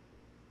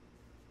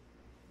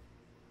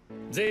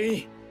 全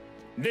員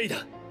レイ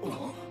だ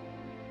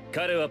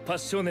彼はパッ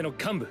ショーネの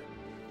幹部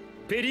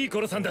ペリーコ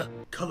ロさんだ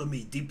Color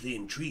me deeply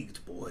intrigued,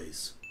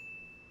 boys.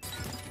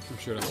 I'm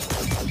sure that's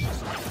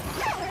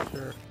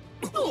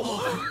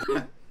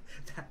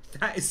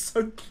that is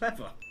so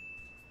clever.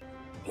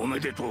 おめ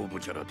でとうブ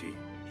チャラティ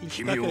He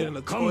君 stuck を it in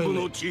幹 the 部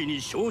の toilet. 地位に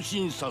昇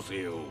進さ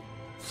せよう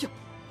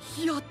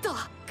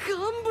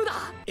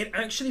It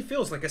actually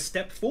feels like a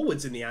step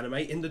forwards in the anime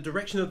in the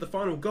direction of the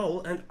final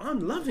goal, and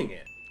I'm loving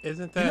it.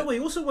 Isn't You that know, I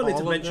also wanted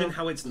to all of mention them?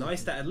 how it's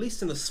nice that, at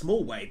least in a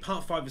small way,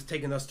 Part 5 has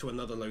taken us to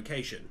another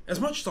location. As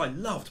much as I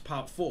loved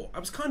Part 4, I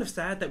was kind of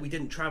sad that we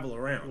didn't travel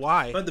around.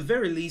 Why? But at the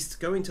very least,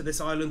 going to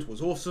this island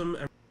was awesome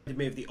and reminded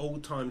me of the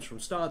old times from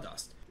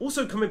Stardust.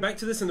 Also, coming back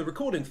to this in the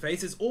recording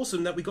phase, it's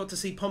awesome that we got to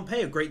see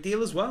Pompeii a great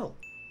deal as well.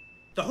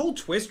 The whole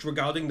twist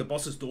regarding the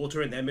boss's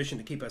daughter and their mission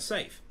to keep her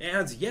safe, it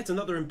adds yet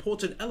another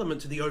important element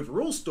to the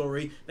overall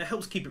story that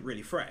helps keep it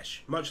really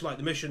fresh, much like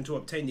the mission to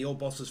obtain the old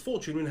boss's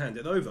fortune and hand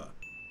it over.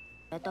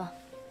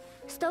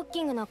 ストッ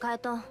キングの替え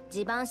と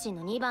地盤師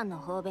の2番の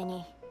頬紅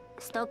に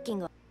ストッキン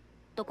グは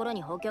ところ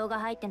に補強が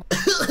入ってない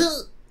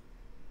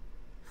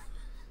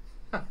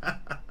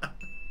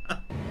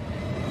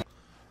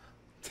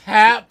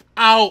Tap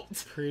out!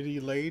 Pretty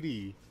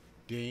lady.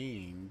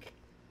 Ding.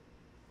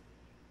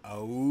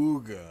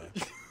 Auga.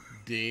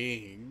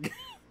 Ding.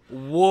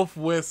 Wolf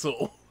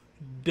whistle?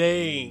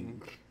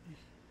 Ding.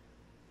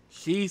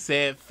 She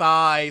said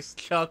thighs,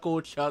 chuckle,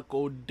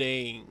 chuckle,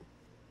 ding.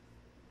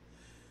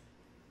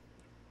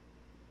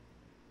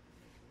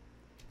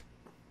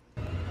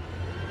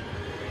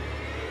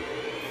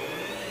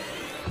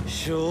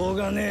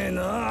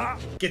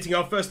 Getting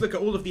our first look at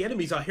all of the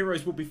enemies our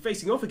heroes will be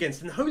facing off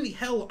against, and holy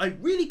hell, I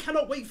really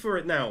cannot wait for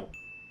it now.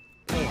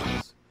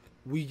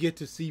 We get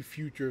to see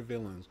future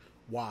villains.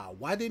 Wow.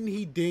 Why didn't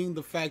he ding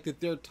the fact that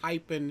they're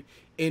typing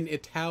in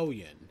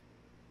Italian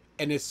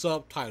and it's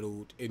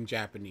subtitled in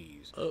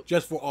Japanese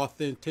just for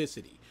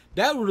authenticity?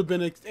 That would have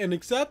been an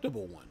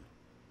acceptable one.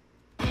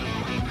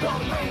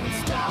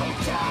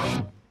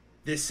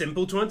 This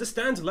simple to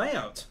understand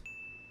layout.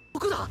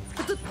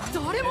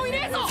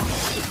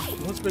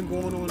 What's been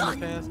going on in the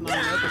past 9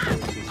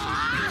 episodes this season?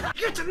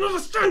 Get another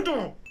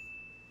stand-up!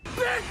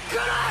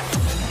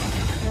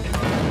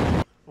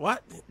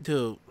 What?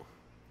 Dude,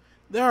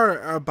 there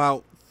are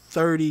about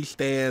 30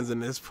 stands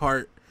in this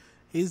part.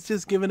 He's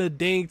just giving a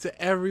ding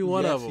to every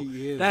one of them.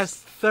 He is. That's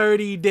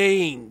 30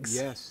 dings.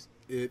 Yes,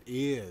 it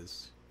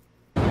is.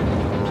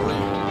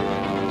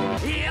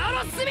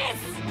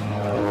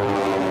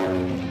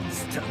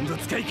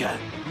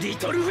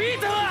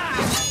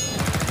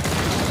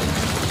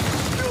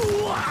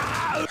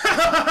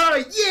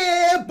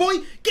 Yeah, boy!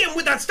 Get him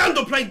with that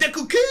stand-up plane,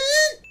 Deku-kun!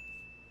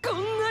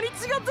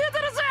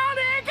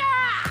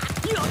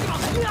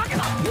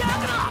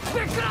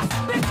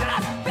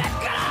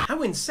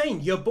 How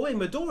insane your boy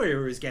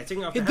Midoriya is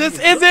getting after This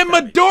having his isn't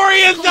look damaged.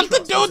 Midoriya, it's just the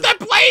dude that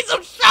plays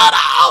him. Shut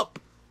up!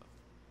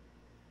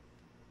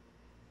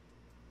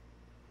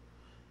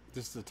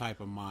 This is the type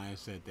of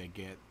mindset they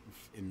get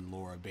in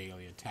Laura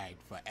Bailey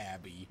attacked for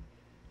Abby.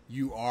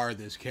 You are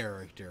this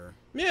character.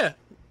 Yeah.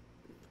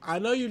 I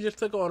know you just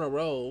took on a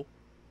role,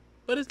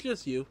 but it's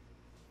just you.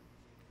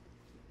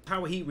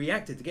 How he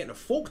reacted to getting a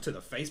fork to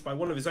the face by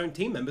one of his own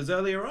team members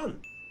earlier on.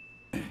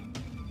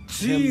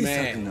 The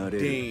man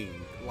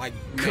ding. Like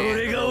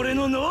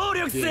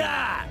Ant-Man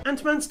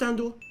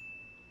stand-up.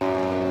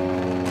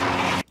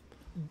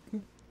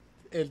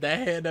 Is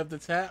that hand up the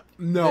tap?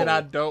 No. Then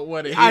I don't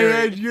want to hear I it.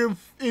 had you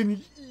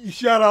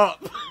shut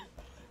up.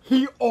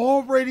 He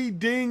already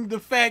dinged the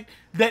fact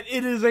that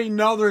it is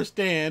another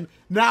stand.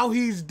 Now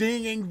he's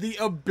dinging the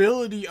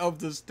ability of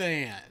the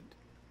stand.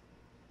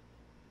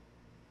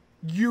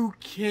 You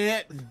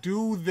can't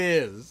do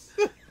this.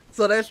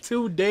 So that's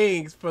 2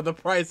 dings for the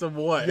price of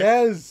 1.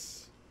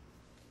 Yes.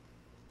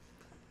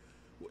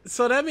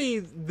 So that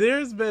means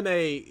there's been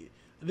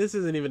this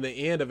isn't even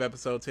the end of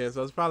episode 10,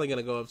 so it's probably going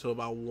to go up to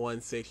about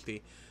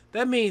 160.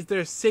 That means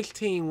there's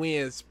 16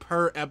 wins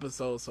per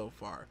episode so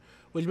far,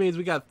 which means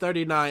we got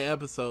 39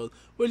 episodes,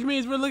 which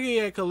means we're looking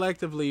at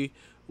collectively,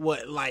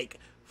 what, like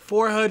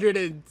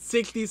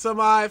 460 some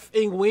odd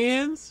in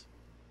wins?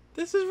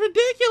 This is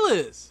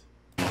ridiculous.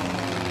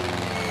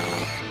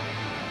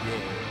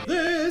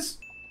 This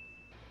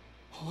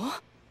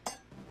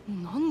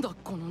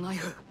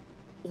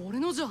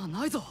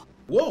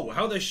Whoa,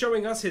 how they're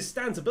showing us his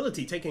stance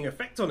ability taking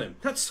effect on him.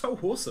 That's so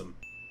awesome.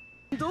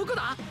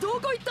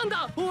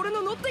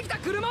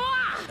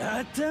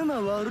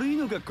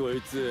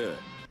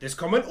 This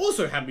comment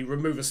also had me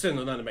remove a sin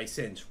on anime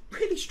sins.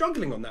 Really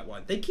struggling on that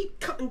one. They keep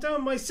cutting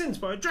down my sins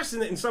by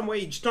addressing it in some way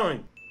each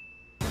time.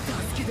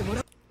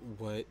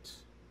 What?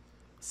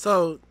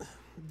 So,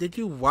 did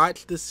you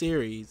watch the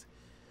series,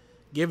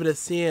 give it a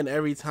sin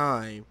every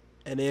time,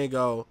 and then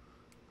go,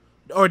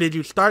 or did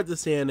you start the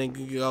sin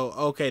and go,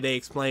 okay, they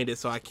explained it,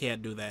 so I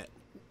can't do that?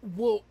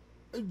 Well,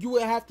 you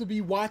would have to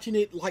be watching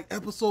it like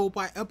episode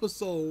by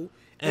episode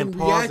and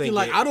pausing reacting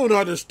like, it. I don't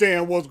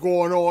understand what's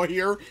going on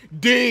here.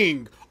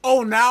 Ding.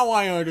 Oh, now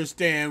I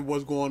understand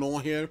what's going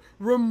on here.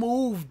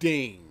 Remove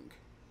ding.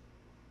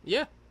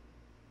 Yeah.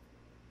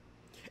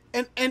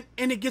 And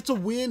it gets a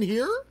win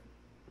here?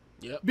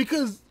 Yep.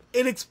 Because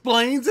it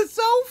explains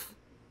itself?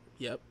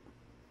 Yep.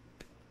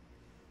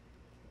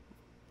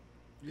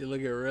 You're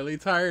looking really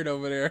tired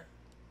over there.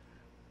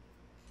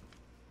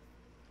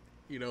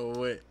 You know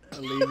what?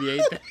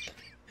 Alleviate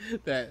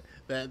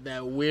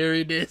that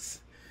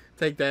weariness.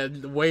 Take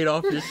that weight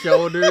off your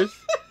shoulders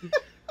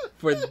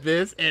for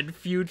this and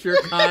future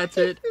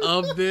content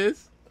of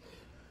this.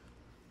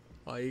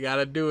 All you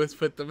gotta do is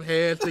put them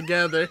hands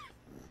together.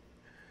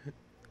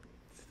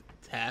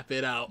 Tap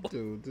it out.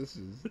 Dude, this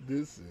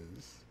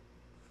is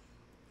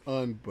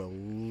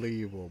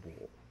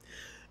unbelievable.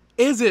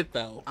 Is it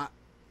though?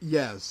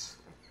 Yes.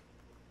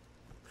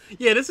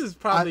 Yeah, this is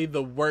probably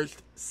the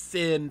worst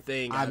sin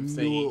thing I've seen.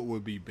 I knew it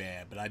would be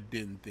bad, but I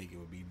didn't think it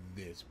would be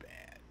this bad.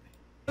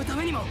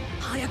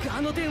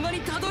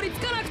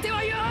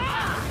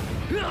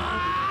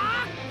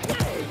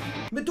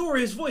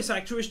 Midoriya's voice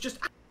actor is just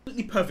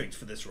absolutely perfect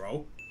for this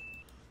role.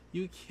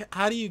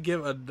 How do you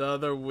give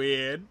another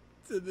win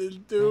to this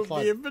dude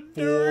like being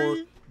Midori?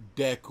 4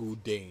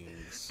 Deku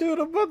dings. Dude,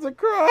 I'm about to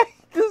cry.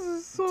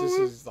 This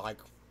is like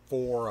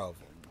 4 of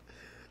them.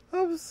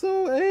 I'm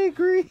so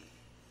angry.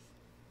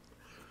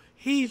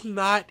 He's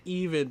not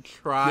even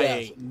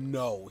trying. Yes,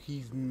 no,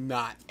 he's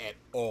not at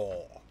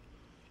all.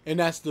 And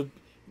that's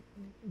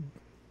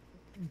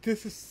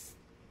this is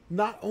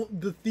not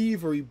the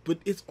thievery, but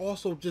it's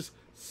also just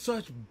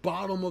such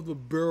bottom of the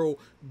barrel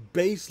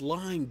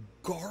baseline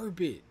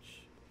garbage.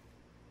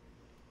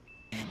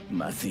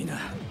 まずいな。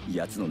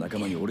奴の仲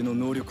間に俺の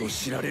能力を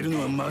知られる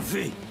のはま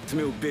ずい。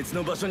爪を別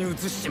の場所に移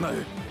しちま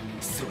う。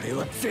それ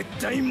は絶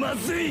対ま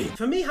ずい。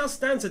 For me, how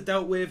stands are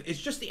dealt with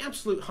is just the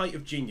absolute height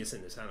of genius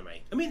in this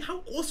anime. I mean,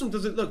 how awesome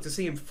does it look to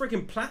see him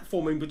friggin'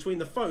 platforming between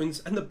the phones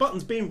and the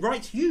buttons being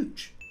right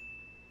huge?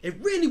 It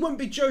really wouldn't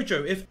be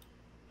JoJo if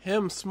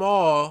him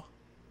small,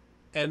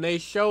 and they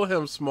show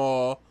him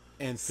small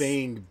and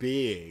saying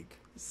big.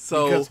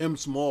 So because him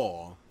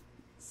small.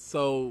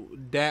 So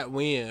that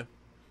win.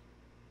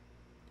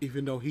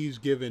 Even though he's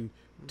given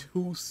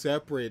 2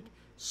 separate,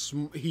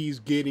 he's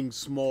getting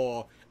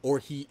small or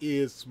he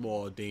is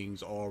small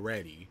dings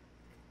already.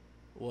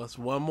 What's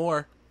one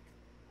more?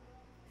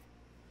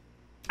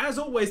 As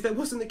always, there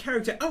wasn't a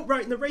character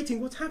outright narrating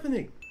what's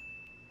happening.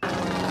 What's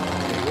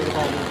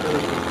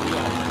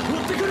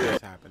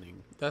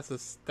happening?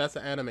 That's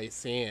an anime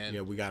sin.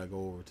 Yeah, we gotta go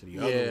over to the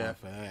other one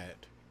for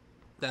that.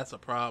 That's a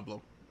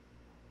problem.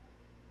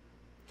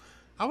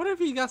 I wonder if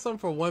he got something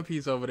for One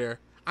Piece over there.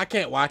 I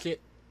can't watch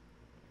it.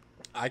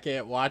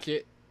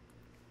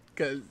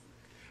 Cause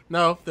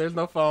no, there's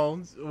no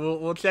phones.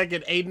 We'll check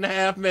in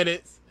 8.5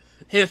 minutes.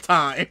 His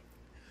time.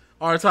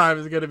 Our time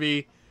is gonna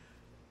be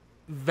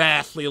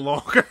vastly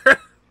longer.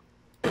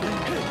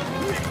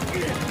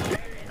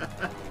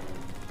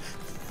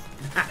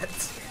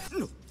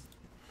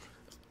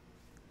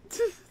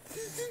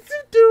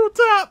 Dude,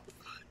 tap.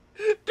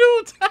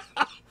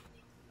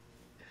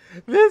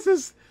 This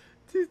is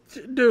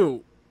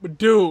dude,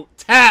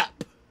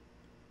 tap.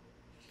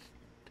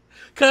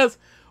 Cause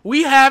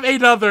we have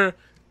another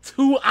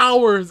 2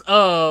 hours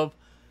of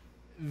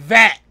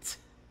that.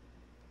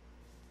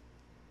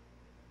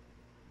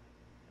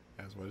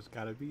 That's what it's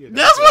gotta be.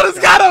 That's what it's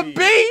gotta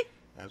be.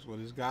 That's what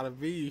it's gotta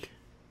be.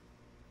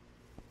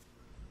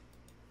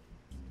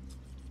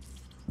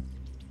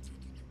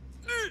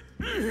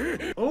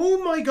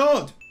 Oh my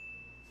god!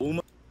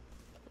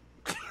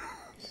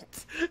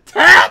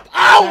 Tap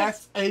out!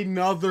 That's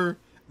another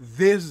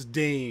this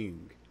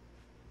ding.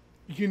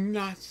 You're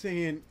not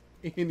saying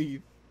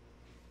any.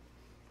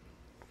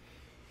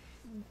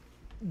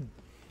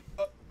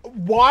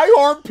 Why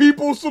aren't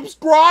people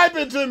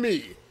subscribing to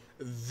me?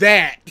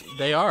 That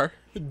they are.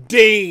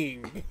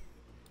 Ding.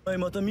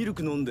 またミル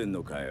ク飲んでん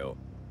のかよ。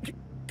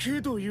け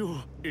ど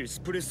よ、エス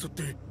プレッソっ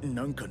て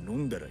なんか飲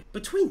んだら。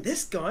 Between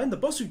this guy and the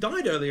boss who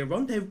died earlier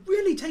on, they're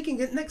really taking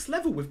it next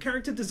level with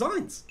character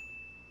designs.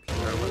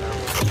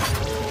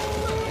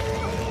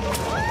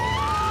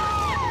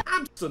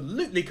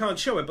 Absolutely can't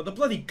show it, but the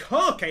bloody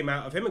car came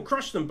out of him and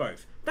crushed them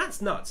both.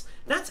 That's nuts.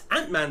 That's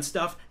Ant-Man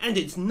stuff, and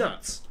it's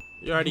nuts.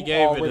 You already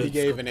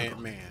gave an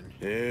Ant-Man.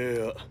 い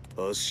や、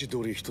足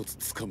取り一つ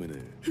つかめね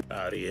え。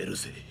ありえる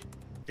ぜ。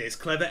This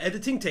clever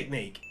editing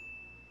technique.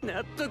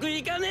 納得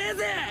いかねえ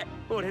ぜ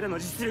俺らの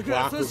実力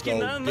は組織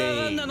ナンバ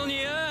ーワンなの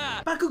によ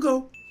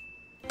Bakugo.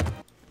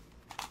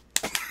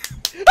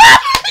 Yes!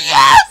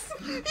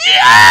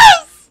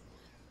 Yes!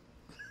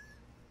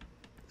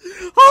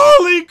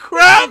 Holy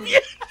crap!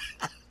 Yes!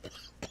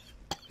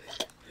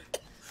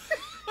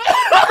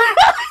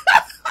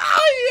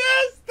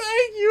 Yes,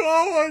 thank you.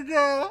 Oh my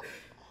god.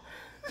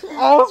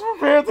 I was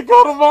prepared to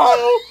go to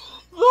Mario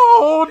the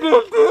whole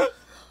distance.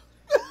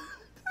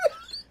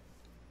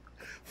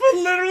 For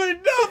literally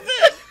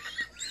nothing.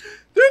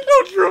 There's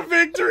no true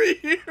victory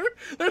here.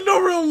 There's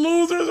no real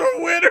losers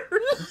or winners.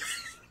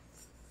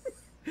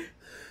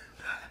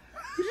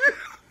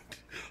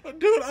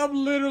 Dude, I'm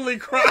literally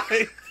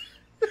crying.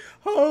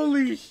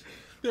 Holy,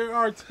 there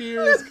are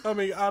tears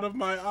coming out of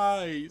my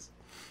eyes.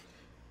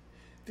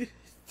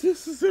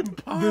 This is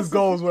impossible. This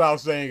goes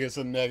without saying it's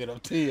a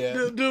negative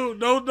 10. Dude,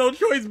 no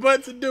choice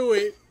but to do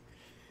it.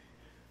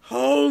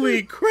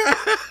 Holy crap.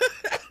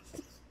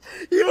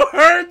 You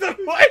heard the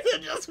voice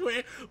that just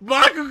went,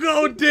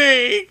 Bakugo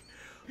ding.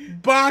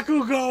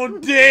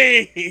 Bakugo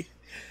ding.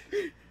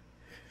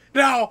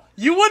 Now,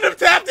 you wouldn't have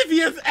tapped if he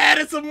had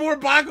added some more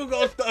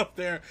Bakugo stuff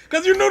there.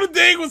 Because you knew the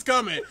ding was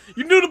coming.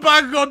 You knew the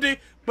Bakugo ding.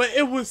 But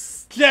it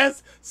was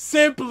just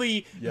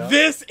simply,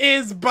 this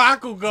is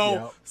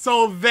Bakugo.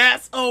 So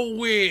that's a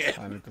win.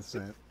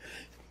 100%.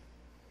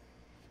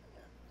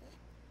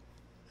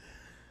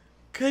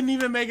 Couldn't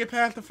even make it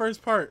past the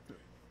first part.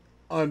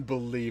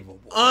 Unbelievable.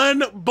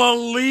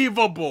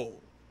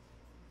 Unbelievable.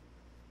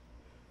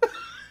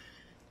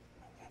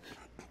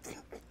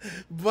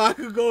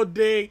 Bakugo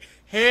ding,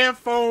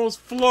 headphones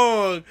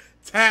flung,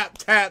 tap,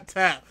 tap,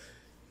 tap.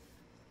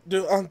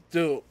 Dude,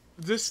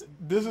 this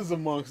is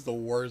amongst the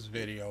worst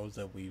videos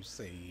that we've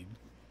seen.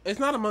 It's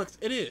not amongst,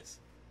 it is.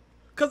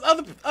 Because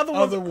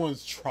other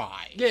ones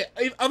try. Yeah,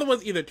 other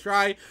ones either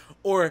try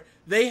or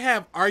they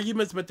have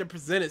arguments, but they're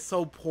presented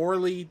so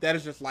poorly that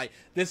it's just like,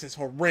 this is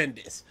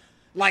horrendous.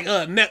 Like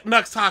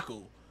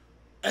Nuxtaku.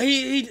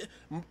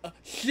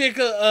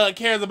 Shika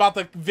cares about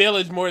the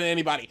village more than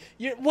anybody.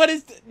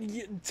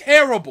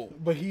 Terrible.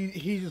 But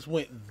he just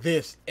went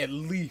this at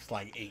least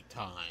like 8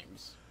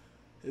 times.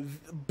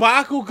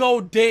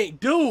 Bakugo ding.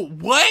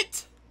 Dude,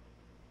 what?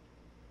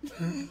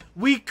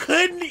 We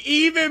couldn't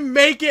even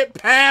make it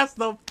past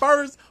the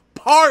first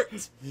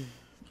part.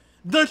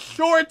 The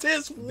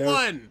shortest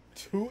one.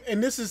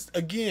 And this is,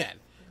 again,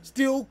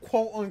 still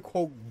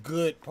quote-unquote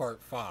good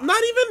part 5.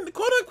 Not even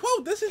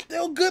quote-unquote. This is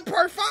still good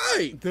part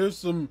 5. There's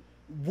some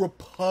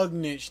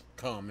repugnance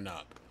coming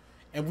up.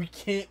 And we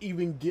can't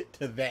even get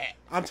to that.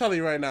 I'm telling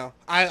you right now.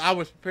 I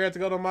was prepared to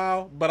go to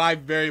Mile, but I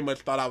very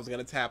much thought I was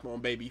going to tap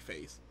on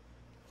Babyface.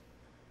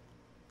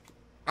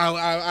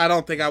 I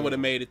don't think I would have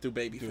made it through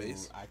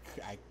Babyface.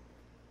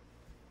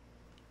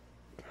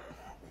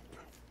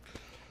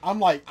 I'm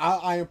like,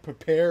 I am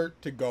prepared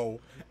to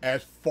go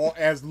as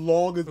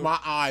long as my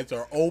eyes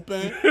are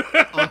open.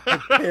 I'm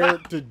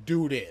prepared to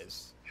do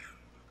this.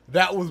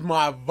 That was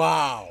my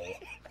vow.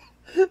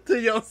 To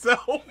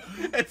yourself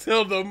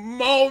until the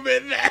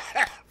moment that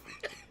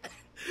happened.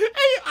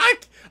 Hey,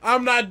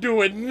 I'm not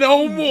doing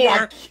no more.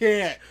 I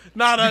can't.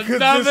 Not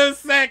another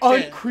second.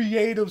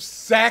 Uncreative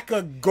sack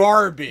of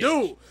garbage.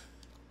 Dude,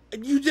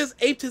 you just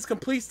aped his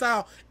complete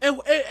style.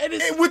 And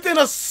it's within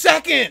a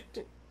second.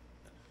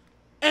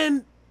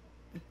 And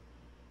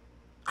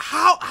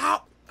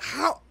how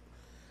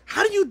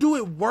do you do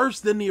it worse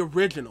than the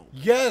original?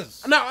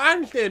 Yes. Now, I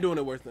understand doing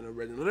it worse than the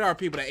original. There are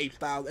people that ape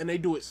styles and they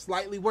do it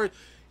slightly worse.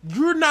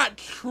 You're not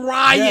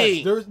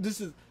trying. Yes,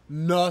 this is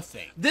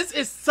nothing. This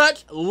is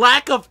such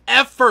lack of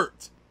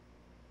effort.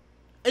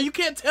 And you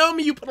can't tell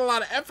me you put a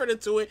lot of effort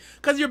into it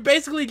because you're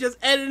basically just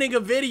editing a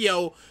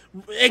video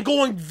and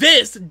going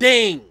this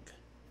ding.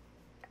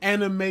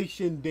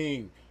 Animation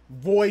ding.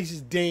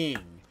 Voice ding.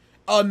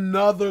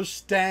 Another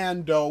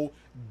stando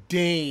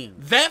ding.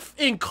 That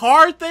in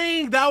car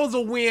thing, that was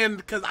a win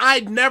because I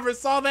never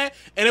saw that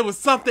and it was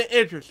something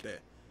interesting.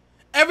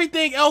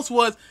 Everything else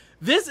was,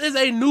 this is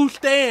a new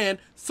stand,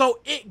 so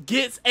it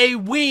gets a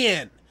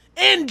win.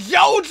 In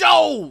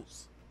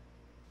JoJo's.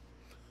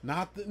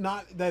 Not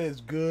that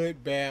it's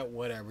good, bad,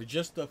 whatever.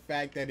 Just the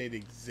fact that it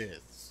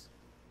exists.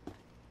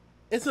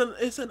 It's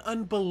an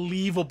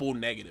unbelievable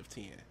negative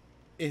 10.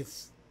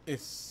 It's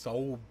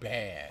so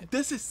bad.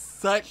 This is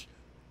such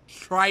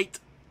trite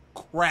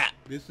crap.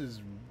 This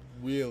is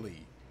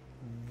really,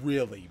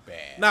 really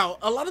bad. Now,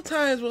 a lot of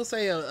times we'll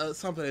say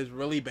something is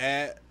really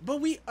bad,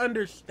 but we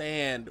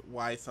understand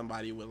why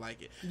somebody would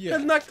like it.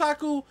 Because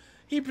Nuxtaku,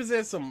 he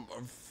presents some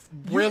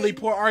really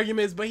poor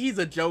arguments, but he's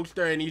a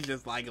jokester and he's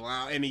just like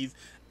loud and he's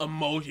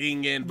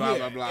emoting and blah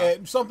blah blah.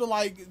 Something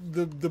like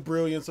the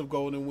brilliance of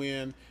Golden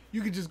Wind.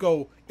 You could just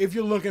go, if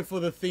you're looking for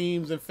the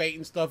themes and fate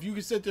and stuff, you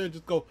can sit there and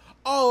just go,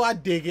 oh, I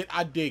dig it.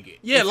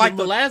 Yeah, like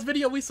the last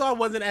video we saw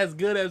wasn't as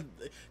good as,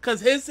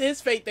 because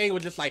his fate thing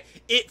was just like,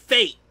 it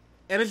fate.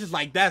 And it's just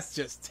like, that's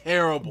just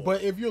terrible.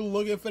 But if you're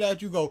looking for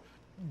that, you go,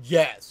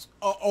 yes.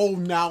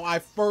 Now I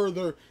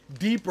further,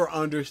 deeper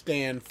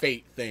understand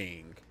fate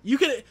thing. You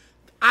can,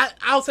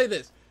 I'll say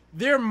this.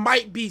 there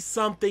might be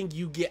something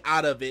you get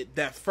out of it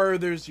that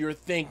furthers your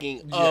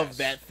thinking of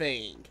that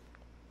thing.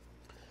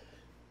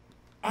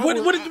 What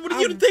do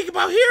you think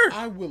about here?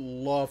 I would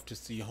love to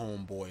see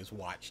Homeboy's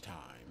watch time.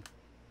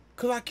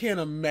 Because I can't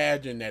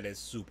imagine that it's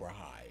super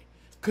high.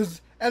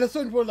 Because at a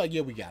certain point, like,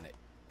 yeah, we got it.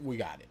 We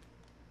got it.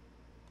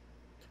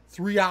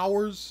 3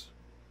 hours?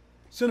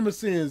 Cinema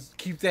Sins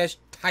keeps that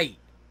tight.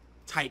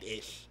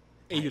 Tight-ish.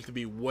 It used to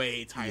be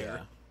way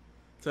tighter. Yeah.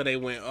 So they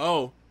went,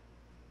 oh,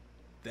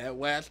 that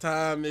watch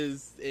time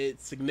it's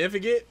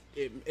significant.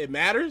 It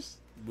matters.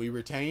 We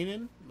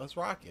retaining. Let's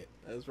rock it.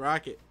 Let's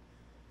rock it.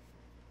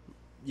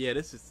 Yeah,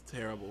 this is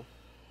terrible.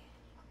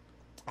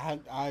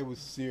 I was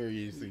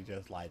seriously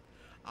just like,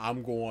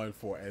 I'm going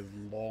for as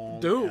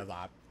long as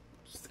I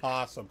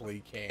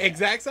possibly can.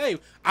 Exact same.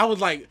 I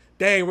was like,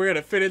 dang, we're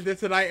gonna finish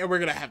this tonight and we're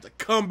gonna have to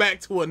come back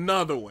to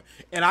another one.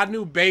 And I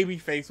knew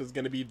Babyface was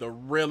gonna be the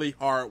really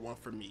hard one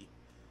for me.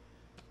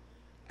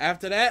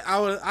 After that,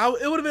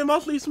 it would have been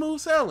mostly smooth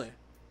sailing.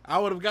 I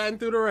would have gotten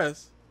through the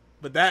rest.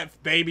 But that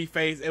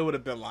Babyface, it would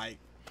have been like,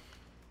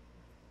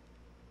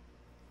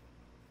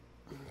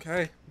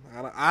 okay,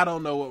 I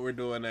don't know what we're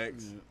doing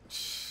next.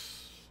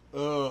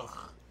 Ugh.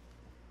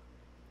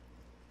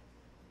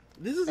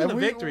 This isn't a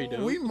victory,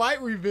 dude. We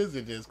might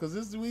revisit this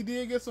because we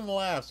did get some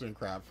laughs and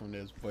crap from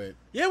this, but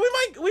yeah,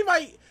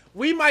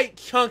 we might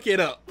chunk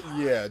it up.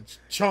 Yeah,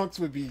 chunks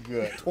would be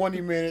good.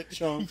 20-minute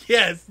chunks.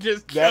 Yes,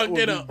 just chunk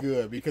it up. That would be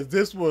good because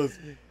this was,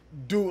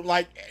 dude,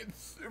 like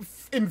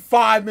in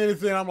 5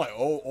 minutes in, I'm like,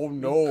 oh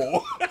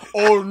no,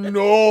 oh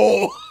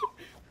no,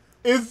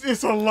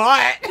 it's a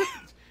lot,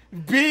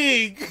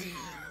 big.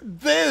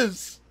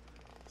 This.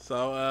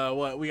 So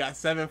what? We got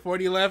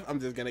 740 left. I'm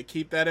just gonna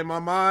keep that in my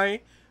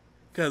mind.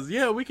 Cause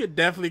yeah, we could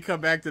definitely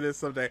come back to this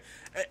someday.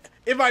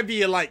 It might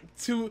be like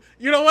two.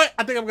 You know what?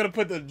 I think I'm gonna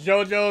put the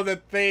JoJo's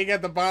thing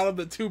at the bottom,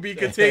 the to be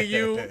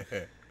continued.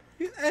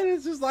 And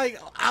it's just like,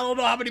 I don't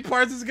know how many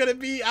parts it's gonna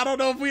be. I don't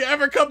know if we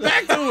ever come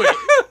back to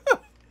it.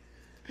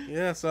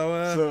 Yeah.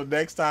 So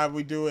next time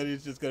we do it,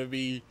 it's just gonna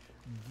be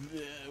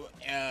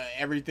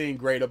everything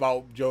great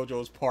about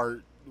JoJo's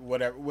part.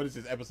 Whatever. What is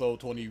this? Episode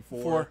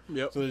 24.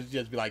 Yep. So it's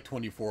just be like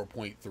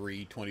 24.3,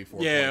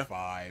 24.5. Yeah.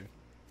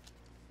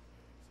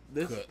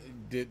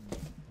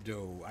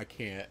 I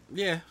can't.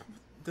 Yeah,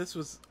 this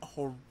was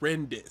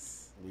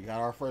horrendous. We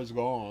got our first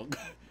gong,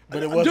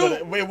 but it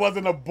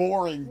wasn't a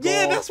boring gong.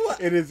 Yeah, that's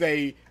what it is.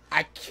 I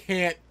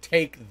can't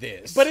take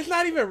this. But it's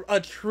not even a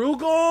true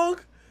gong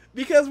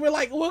because we're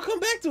like, we'll come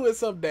back to it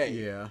someday.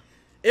 Yeah,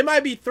 it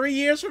might be 3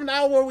 years from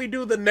now when we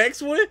do the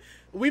next one.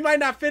 We might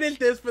not finish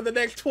this for the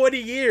next 20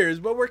 years,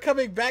 but we're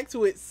coming back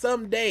to it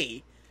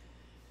someday.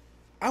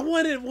 I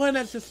wanted one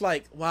that's just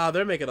like, wow,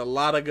 they're making a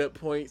lot of good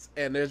points,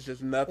 and there's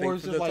just nothing. Or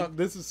it's just like,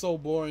 this is so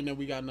boring that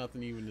we got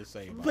nothing even to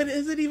say about But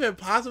is it even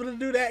possible to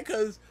do that?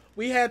 Because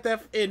we had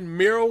that in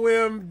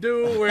Mirrorwim,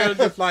 dude, where it was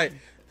just like,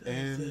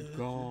 and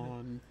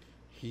gone.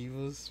 He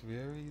was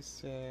very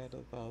sad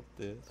about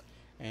this,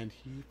 and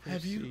he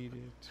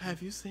proceeded.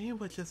 Have you seen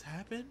what just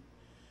happened?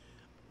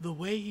 The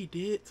way he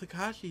did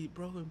Takashi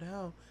broke him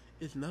down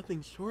is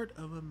nothing short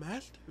of a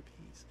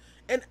masterpiece,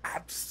 and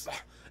it's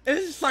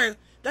just like,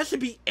 that should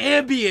be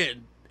Ambien,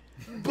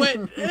 but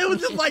it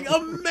was just like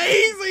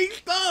amazing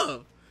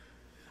stuff.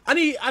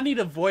 I need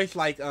a voice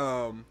like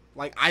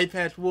Eye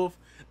Patch Wolf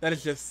that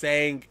is just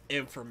saying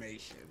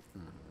information.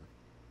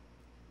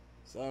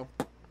 So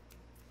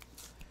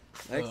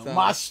next time,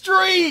 my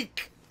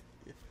streak.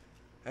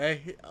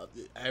 Hey,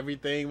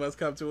 everything must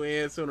come to an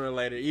end sooner or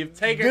later.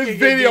 This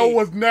video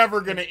was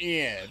never gonna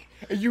end,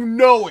 and you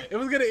know it. It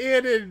was gonna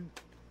end in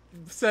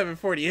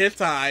 740 his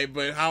time,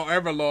 but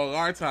however long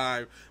our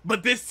time.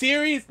 But this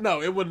series,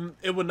 no, it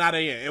would not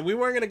end, and we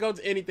weren't gonna go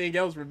to anything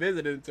else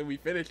revisited until we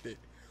finished it,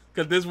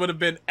 because this would have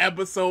been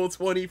episode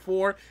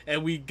 24,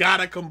 and we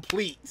gotta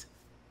complete.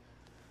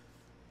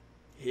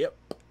 Yep.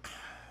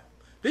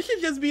 This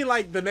should just be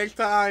like the next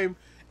time.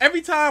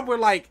 Every time we're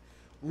like,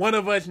 one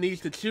of us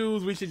needs to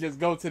choose, we should just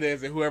go to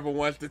this, and whoever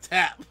wants to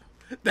tap,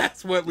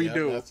 that's what we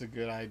do. That's a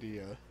good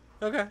idea.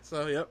 Okay,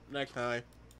 so yep, next time.